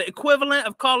is the equivalent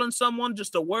of calling someone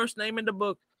just the worst name in the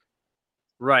book.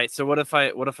 Right. So what if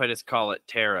I just call it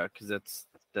Terra? Because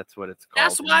that's what it's called.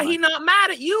 That's why he not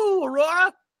mad at you,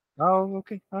 Aurora. Oh,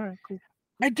 okay. All right. Cool.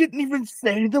 I didn't even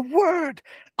say the word.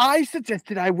 I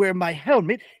suggested I wear my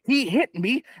helmet. He hit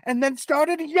me and then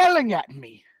started yelling at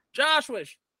me. Joshua,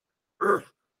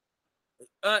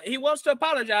 he wants to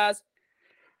apologize.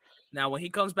 Now, when he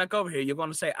comes back over here, you're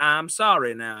going to say, I'm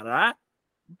sorry now, all right?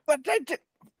 But I did.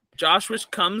 Joshua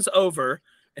comes over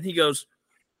and he goes,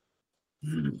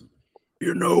 You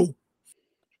know,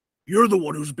 you're the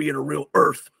one who's being a real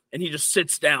Earth. and he just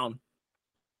sits down.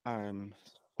 I'm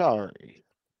sorry.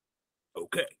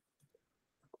 Okay.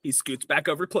 He scoots back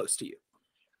over close to you.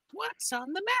 What's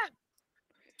on the map?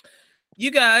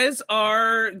 You guys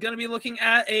are going to be looking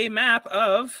at a map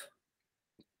of...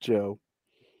 Joe.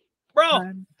 Bro!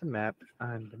 I'm the map.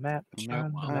 I'm the map.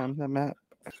 I'm the map.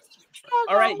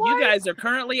 All right, you guys are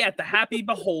currently at the Happy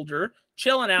Beholder,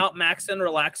 chilling out, maxing,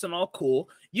 relaxing, all cool.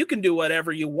 You can do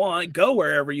whatever you want, go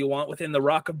wherever you want within the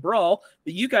Rock of Brawl,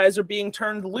 but you guys are being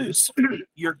turned loose.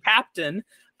 Your captain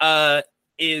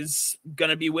is going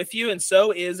to be with you, and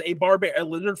so is a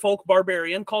lizard folk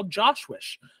barbarian called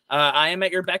Joshwish. I am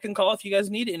at your beck and call if you guys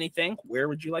need anything. Where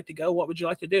would you like to go? What would you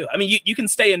like to do? I mean, you can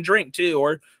stay and drink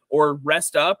too, or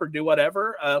rest up or do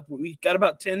whatever. We got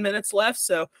about 10 minutes left,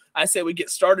 so I say we get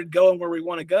started going where we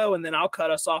want to go, and then I'll cut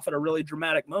us off at a really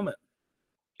dramatic moment.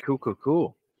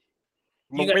 Cool.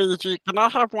 You got- Luigi, can I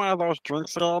have one of those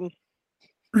drinks again?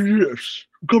 Yes,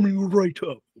 coming right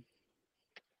up.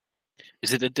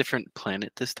 Is it a different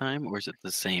planet this time, or is it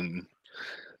the same?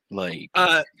 Like,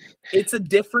 It's a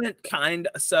different kind.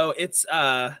 So it's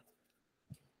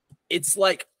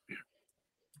like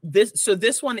this. So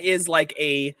this one is like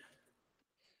a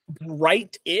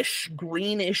brightish,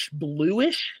 greenish,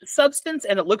 bluish substance,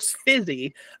 and it looks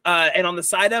fizzy. And on the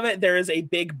side of it, there is a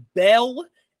big bell,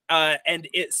 and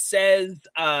it says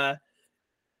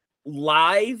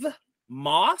live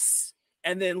moss.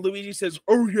 And then Luigi says,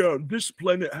 oh yeah, this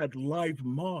planet had live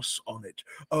moss on it.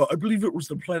 I believe it was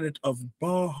the planet of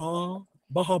Baja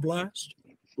Blast.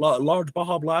 Large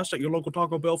Baja Blast at your local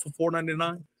Taco Bell for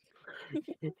 $4.99.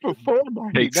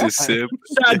 takes a sip.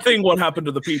 Sad thing what happened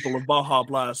to the people of Baja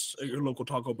Blast at your local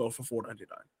Taco Bell for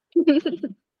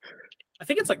 $4.99. I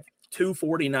think it's like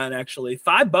 $2.49 actually.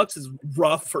 $5 is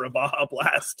rough for a Baja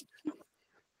Blast.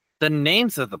 The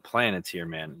names of the planets here,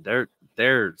 man,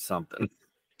 they're something.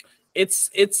 It's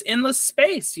endless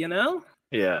space, you know?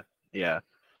 Yeah.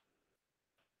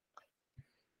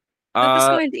 I'm just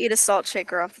going to eat a salt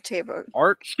shaker off the table.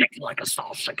 Art. Shake it like a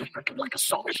salt shaker, shake it like a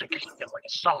salt shaker, shake it like a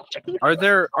salt shaker. Are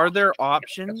there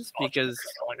options? Because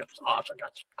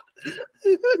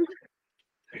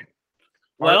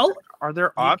Well, are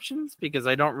there options? Because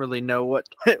I don't really know what.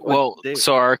 Well, to do.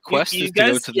 so our quest you is to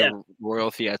go guys- to yeah. the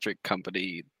Royal Theatric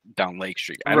Company down Lake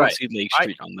Street. I Right. don't see Lake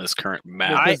Street on this current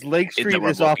map. Well, because Lake that Street we're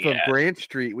is off looking of at. Grant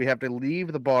Street. We have to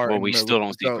leave the bar. Well, and we go- still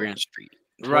don't see go- Grant Street.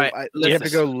 Right. We have to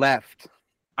go left.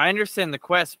 I understand the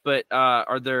quest, but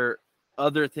are there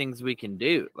other things we can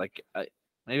do? Like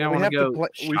maybe I We want have to to go.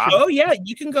 play- we shop. should- oh yeah,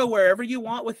 you can go wherever you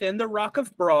want within the Rock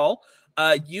of Brawl.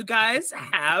 You guys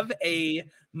have a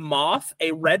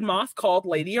red moth called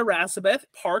Lady Erasabeth,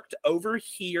 parked over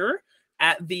here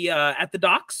at the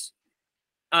docks.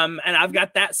 And I've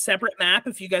got that separate map.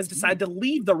 If you guys decide to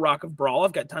leave the Rock of Brawl,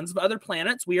 I've got tons of other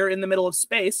planets. We are in the middle of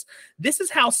space. This is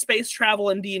how space travel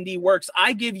in D&D works.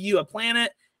 I give you a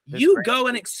planet, you go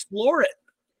and explore it.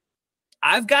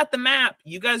 I've got the map.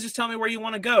 You guys just tell me where you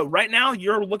want to go. Right now,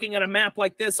 you're looking at a map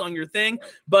like this on your thing,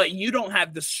 but you don't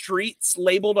have the streets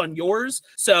labeled on yours.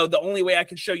 So the only way I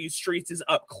can show you streets is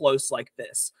up close like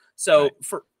this. So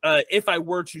for if I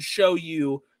were to show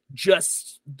you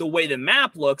just the way the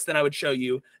map looks, then I would show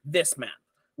you this map,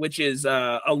 which is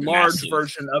a large Massive.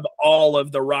 version of all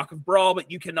of the Rock of Brawl, but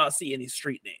you cannot see any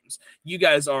street names. You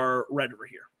guys are right over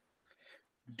here.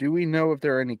 Do we know if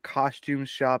there are any costume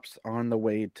shops on the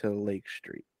way to Lake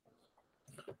Street?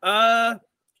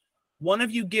 One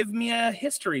of you give me a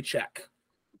history check.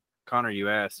 Connor, you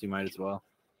asked. You might as well.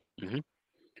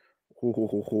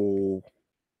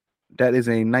 That is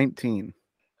a 19.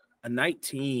 A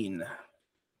 19. It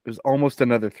was almost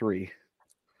another 3.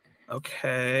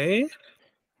 Okay.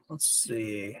 Let's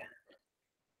see.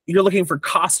 You're looking for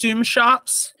costume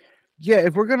shops? Yeah,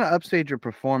 if we're gonna upstage your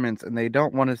performance and they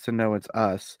don't want us to know it's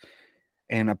us,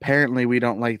 and apparently we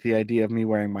don't like the idea of me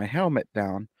wearing my helmet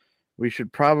down, we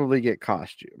should probably get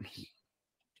costumes.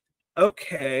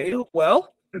 Okay.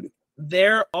 Well,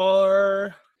 there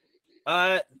are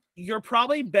you're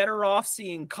probably better off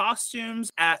seeing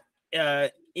costumes at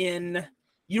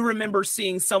you remember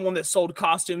seeing someone that sold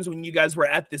costumes when you guys were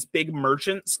at this big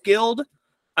merchants guild.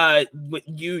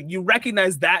 You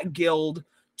recognize that guild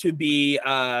to be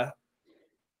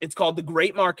it's called the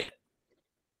Great Market.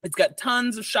 It's got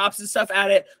tons of shops and stuff at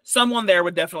it. Someone there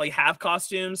would definitely have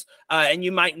costumes, and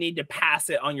you might need to pass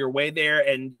it on your way there.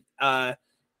 And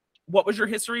what was your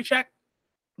history check?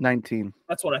 19.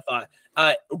 That's what I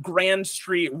thought. Grand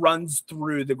Street runs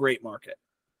through the Great Market.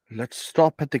 Let's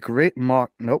stop at the Great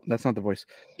Market. Nope, that's not the voice.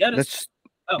 Yeah, it is.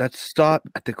 Let's stop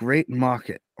at the Great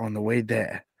Market on the way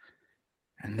there.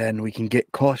 And then we can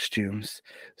get costumes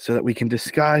so that we can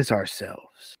disguise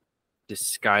ourselves.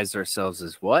 Disguise ourselves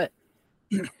as what?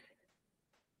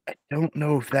 I don't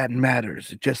know if that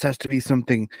matters. It just has to be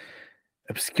something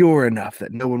obscure enough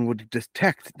that no one would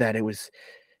detect that it was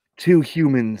 2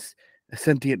 humans, a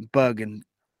sentient bug, and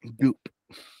Guup.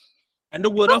 And the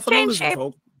wood elf and the change lizard shape.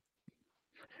 folk.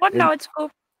 What? And- No, it's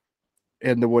cool.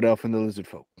 And the wood elf and the lizard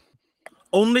folk.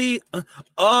 Only,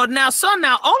 now, son,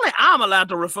 only I'm allowed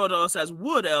to refer to us as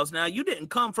wood elves. Now, you didn't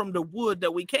come from the wood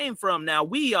that we came from. Now,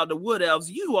 we are the wood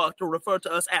elves. You are to refer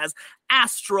to us as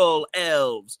astral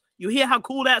elves. You hear how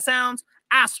cool that sounds?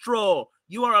 Astral.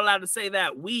 You are allowed to say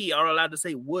that. We are allowed to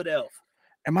say wood elf.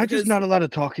 Am I just Because- not allowed to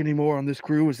talk anymore on this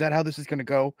crew? Is that how this is going to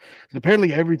go? 'Cause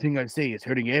apparently everything I say is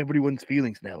hurting everyone's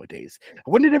feelings nowadays.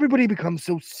 When did everybody become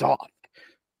so soft?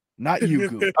 Not you,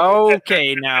 Guup.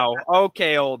 Okay, now,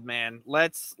 okay, old man.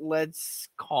 Let's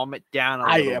calm it down a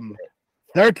I little am bit.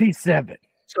 37.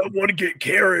 Someone get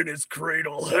Karen in his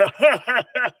cradle.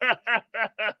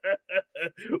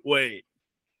 Wait.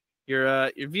 Your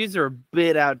views are a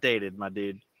bit outdated, my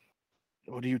dude.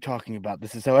 What are you talking about?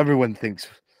 This is how everyone thinks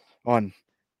on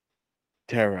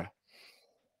Terra.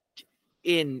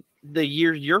 In the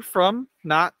year you're from,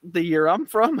 not the year I'm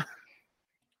from.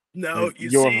 No, you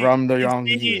You're see, from the you wrong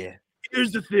see, year.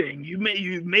 here's the thing: you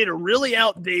made a really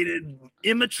outdated,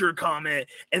 immature comment,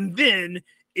 and then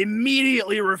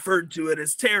immediately referred to it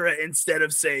as Terra instead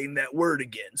of saying that word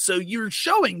again. So you're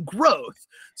showing growth.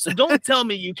 So don't tell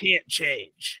me you can't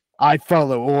change. I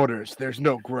follow orders. There's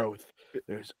no growth.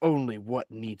 There's only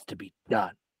what needs to be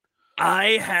done.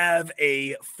 I have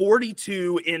a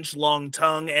 42-inch long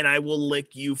tongue, and I will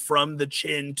lick you from the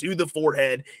chin to the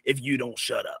forehead if you don't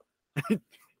shut up.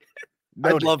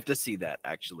 I'd Noted. love to see that,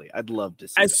 actually. I'd love to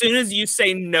see As that. soon as you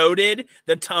say noted,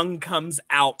 the tongue comes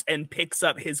out and picks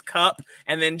up his cup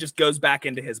and then just goes back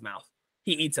into his mouth.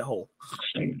 He eats it whole.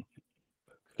 Okay,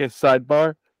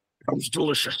 sidebar. It's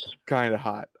delicious. Kind of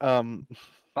hot. That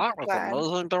was Glad.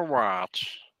 amazing to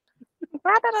watch.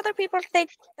 Glad that other people think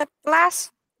the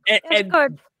last is And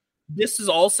good. this is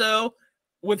also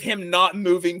with him not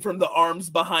moving from the arms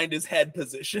behind his head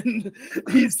position.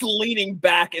 He's leaning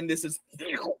back, and this is.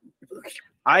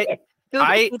 I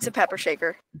Guup eats a pepper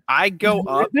shaker. go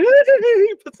up.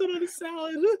 He puts it on his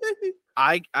salad.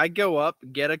 I go up,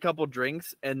 get a couple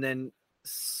drinks, and then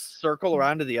circle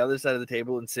around to the other side of the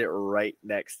table and sit right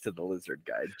next to the lizard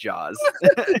guy, Jaws.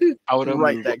 I would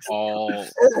Right move next- all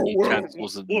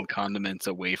utensils and condiments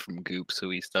away from Goop so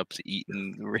he stops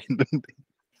eating random things.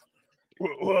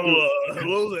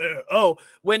 Hello there. Oh,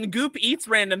 when Goop eats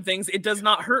random things, it does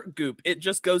not hurt Goop. It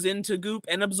just goes into Goop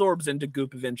and absorbs into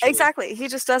Goop eventually. Exactly. He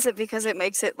just does it because it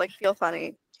makes it like feel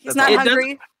funny. He's That's not all.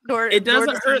 hungry, nor It nor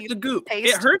doesn't does hurt he the Goop. It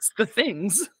taste. hurts the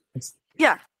things.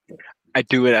 Yeah. I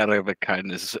do it out of a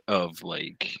kindness of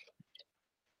like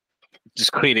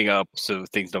just cleaning up so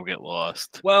things don't get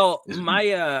lost. Well, Is-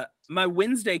 my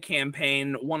Wednesday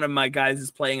campaign, one of my guys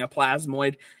is playing a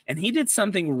plasmoid, and he did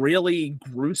something really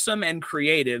gruesome and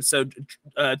creative. So,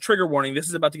 trigger warning: this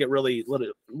is about to get really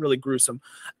gruesome.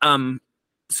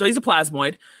 So he's a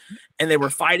plasmoid, and they were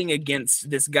fighting against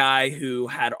this guy who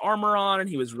had armor on, and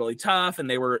he was really tough. And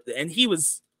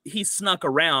he snuck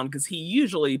around because he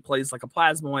usually plays like a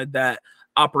plasmoid that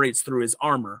operates through his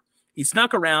armor. He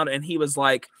snuck around, and he was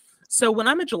like, so when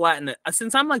I'm a gelatinous,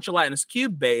 since I'm like gelatinous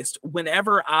cube based,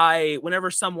 whenever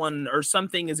someone or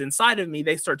something is inside of me,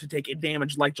 they start to take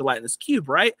damage like gelatinous cube,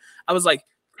 right? I was like,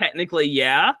 technically,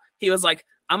 yeah. He was like,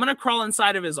 I'm gonna crawl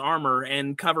inside of his armor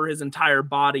and cover his entire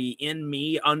body in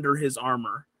me under his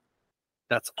armor.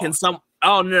 That's Can awesome.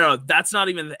 Oh no, that's not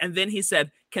even. And then he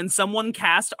said, "Can someone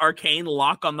cast arcane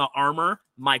lock on the armor?"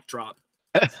 Mic drop.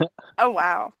 Oh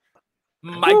wow.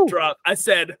 Mic Woo. drop. I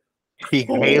said, He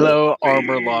Halo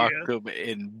armor yeah. lock him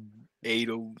and ate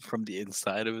him from the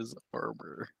inside of his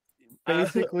armor.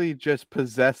 Basically, just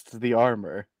possessed the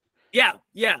armor. yeah.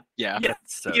 Yeah. Yeah,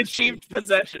 That's so he achieved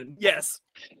possession. Yes,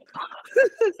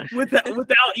 without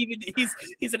even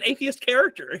he's an atheist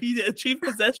character. He achieved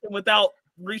possession without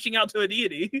reaching out to a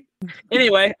deity.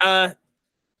 Anyway,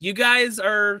 you guys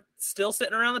are still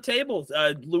sitting around the table.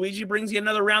 Luigi brings you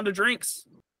another round of drinks.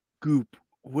 Goop,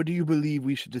 what do you believe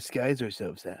we should disguise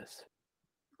ourselves as?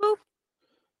 Goop.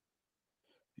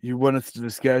 You want us to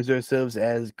disguise ourselves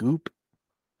as Goop?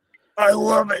 I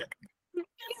love it.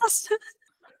 Yes.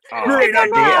 Great I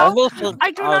don't know idea. how.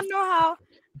 I do not know how.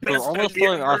 The Best only idea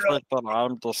thing I ever. think that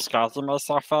I'm disguising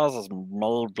myself as is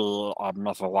maybe a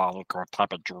mythological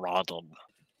type of dragon.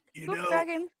 You Goop know,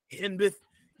 dragon. Hinbith,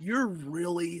 you're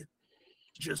really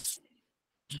just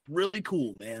really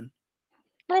cool, man.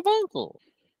 No, thank you.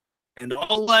 And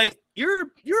all white.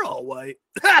 You're all white.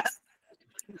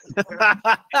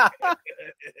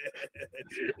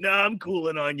 No, I'm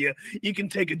cooling on you. You can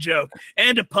take a joke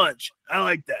and a punch. I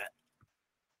like that.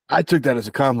 I took that as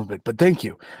a compliment, but thank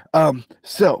you.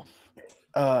 So,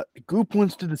 Goop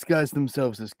wants to disguise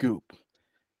themselves as Goop.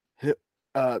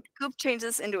 Goop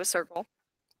changes into a circle.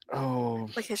 Oh,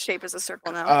 Like his shape is a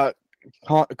circle now.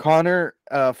 Connor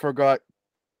forgot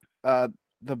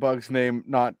the bug's name.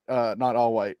 Not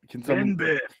all white. Can someone?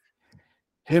 Hinbith.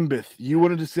 Himbith, you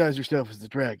want to disguise yourself as the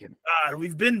dragon?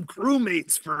 We've been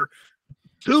crewmates for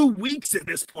 2 weeks at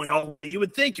this point already. You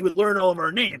would think you would learn all of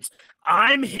our names.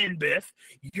 I'm Hinbith.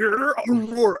 You're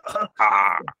Aurora.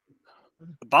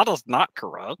 That is not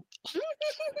correct.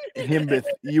 Himbith,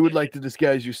 you would like to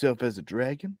disguise yourself as a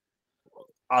dragon?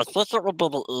 I think it would be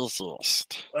the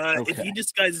easiest. If Okay. he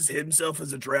disguises himself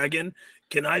as a dragon,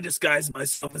 can I disguise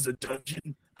myself as a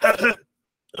dungeon?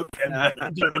 Okay,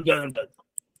 I'm done.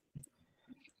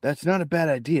 That's not a bad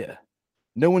idea.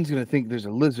 No one's going to think there's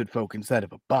a lizard folk inside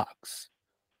of a box.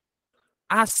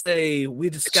 I say we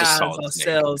just disguise solid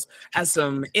ourselves as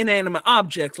some inanimate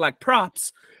objects like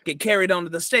props, get carried onto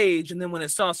the stage, and then when it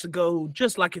starts to go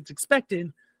just like it's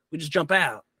expected, we just jump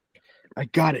out. I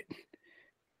got it.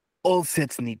 All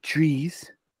sets need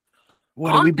trees.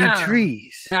 Why don't we be now.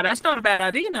 trees? Now that's not a bad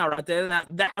idea now, right there.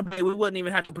 That way we wouldn't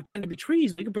even have to pretend to be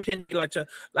trees. We can pretend to be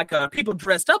like people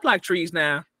dressed up like trees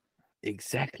now.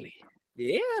 Exactly.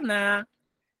 Yeah, nah.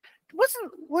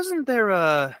 Wasn't there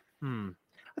a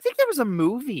I think there was a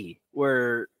movie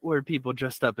where people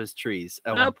dressed up as trees.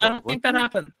 At one Nope, I point, don't think wasn't that there?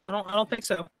 happened. I don't think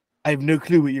so. I have no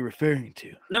clue what you're referring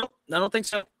to. Nope, I don't think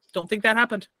so. Don't think that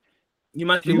happened. You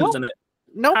might be No. losing it.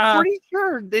 No, Uh, pretty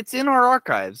sure it's in our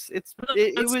archives. It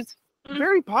That's- was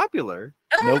very popular.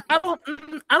 Nope. I don't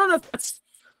know if that's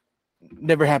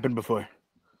Never happened before.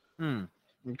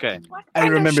 Okay. What I kind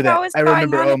of remember show that. is I going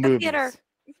remember on all at the movies. theater?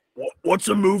 What's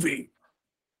a movie?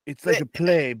 It's like a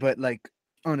play, but like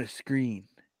on a screen.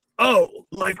 Oh,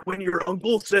 like when your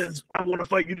uncle says, I want to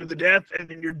fight you to the death, and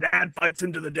then your dad fights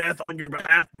him to the death on your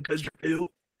behalf because you're ill.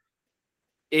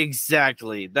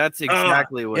 Exactly. That's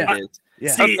exactly what yeah. it is.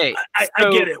 Yeah. See, Okay, I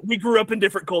get it. We grew up in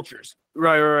different cultures.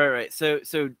 Right. So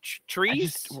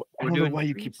trees. I don't know why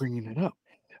you keep bringing it up.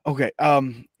 Okay.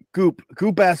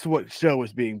 Guup asked what show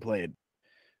was being played.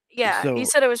 Yeah, So- you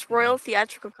said it was Royal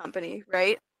Theatrical Company,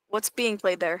 right? What's being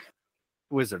played there?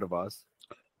 Wizard of Oz.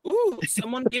 Ooh,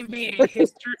 someone give me a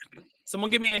history. Someone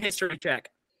give me a history check.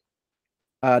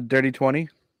 Dirty 20.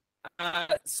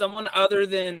 Someone other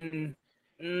than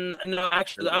no,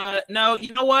 actually, no.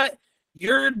 You know what?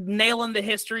 You're nailing the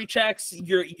history checks.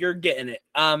 You're getting it.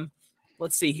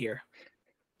 Let's see here.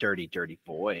 Dirty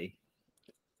boy.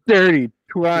 Dirty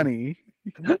 20.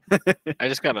 I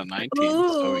just got a 19,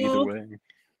 so either Ooh. way.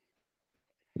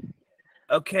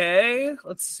 Okay,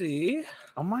 let's see.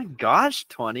 Oh my gosh,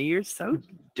 20, you're so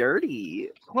dirty.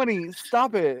 20.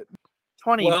 Stop it.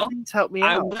 20, Well, please help me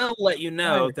I out. will let you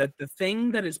know Why? that the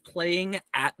thing that is playing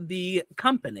at the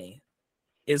company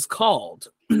is called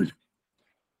The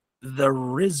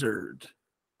Wizard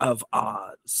of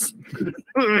Oz.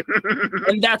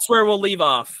 And that's where we'll leave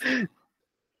off.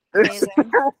 Amazing.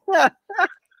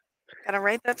 Gotta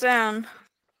write that down.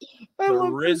 The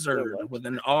Wizard with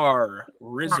an R.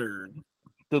 Wizard.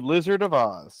 The Lizard of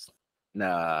Oz.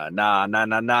 Nah.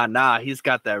 He's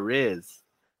got that Riz.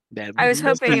 I was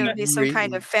hoping it would be some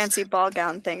kind of fancy ball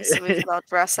gown thing, so we could all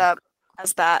dress up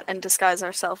as that and disguise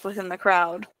ourselves within the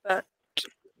crowd. But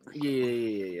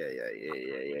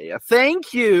Yeah.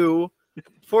 Thank you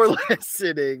for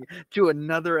listening to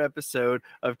another episode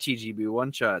of TGB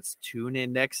One Shots. Tune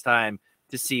in next time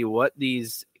to see what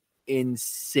these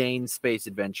insane space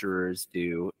adventurers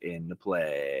do in the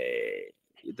play,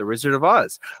 The Wizard of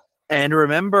Oz. And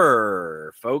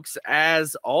remember, folks,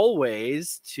 as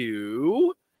always,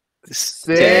 to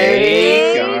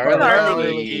Stay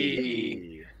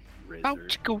garlicky. Wow, Wizard.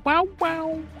 chicka, wow,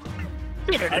 wow.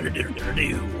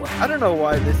 I don't know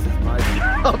why this is my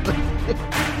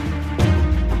job.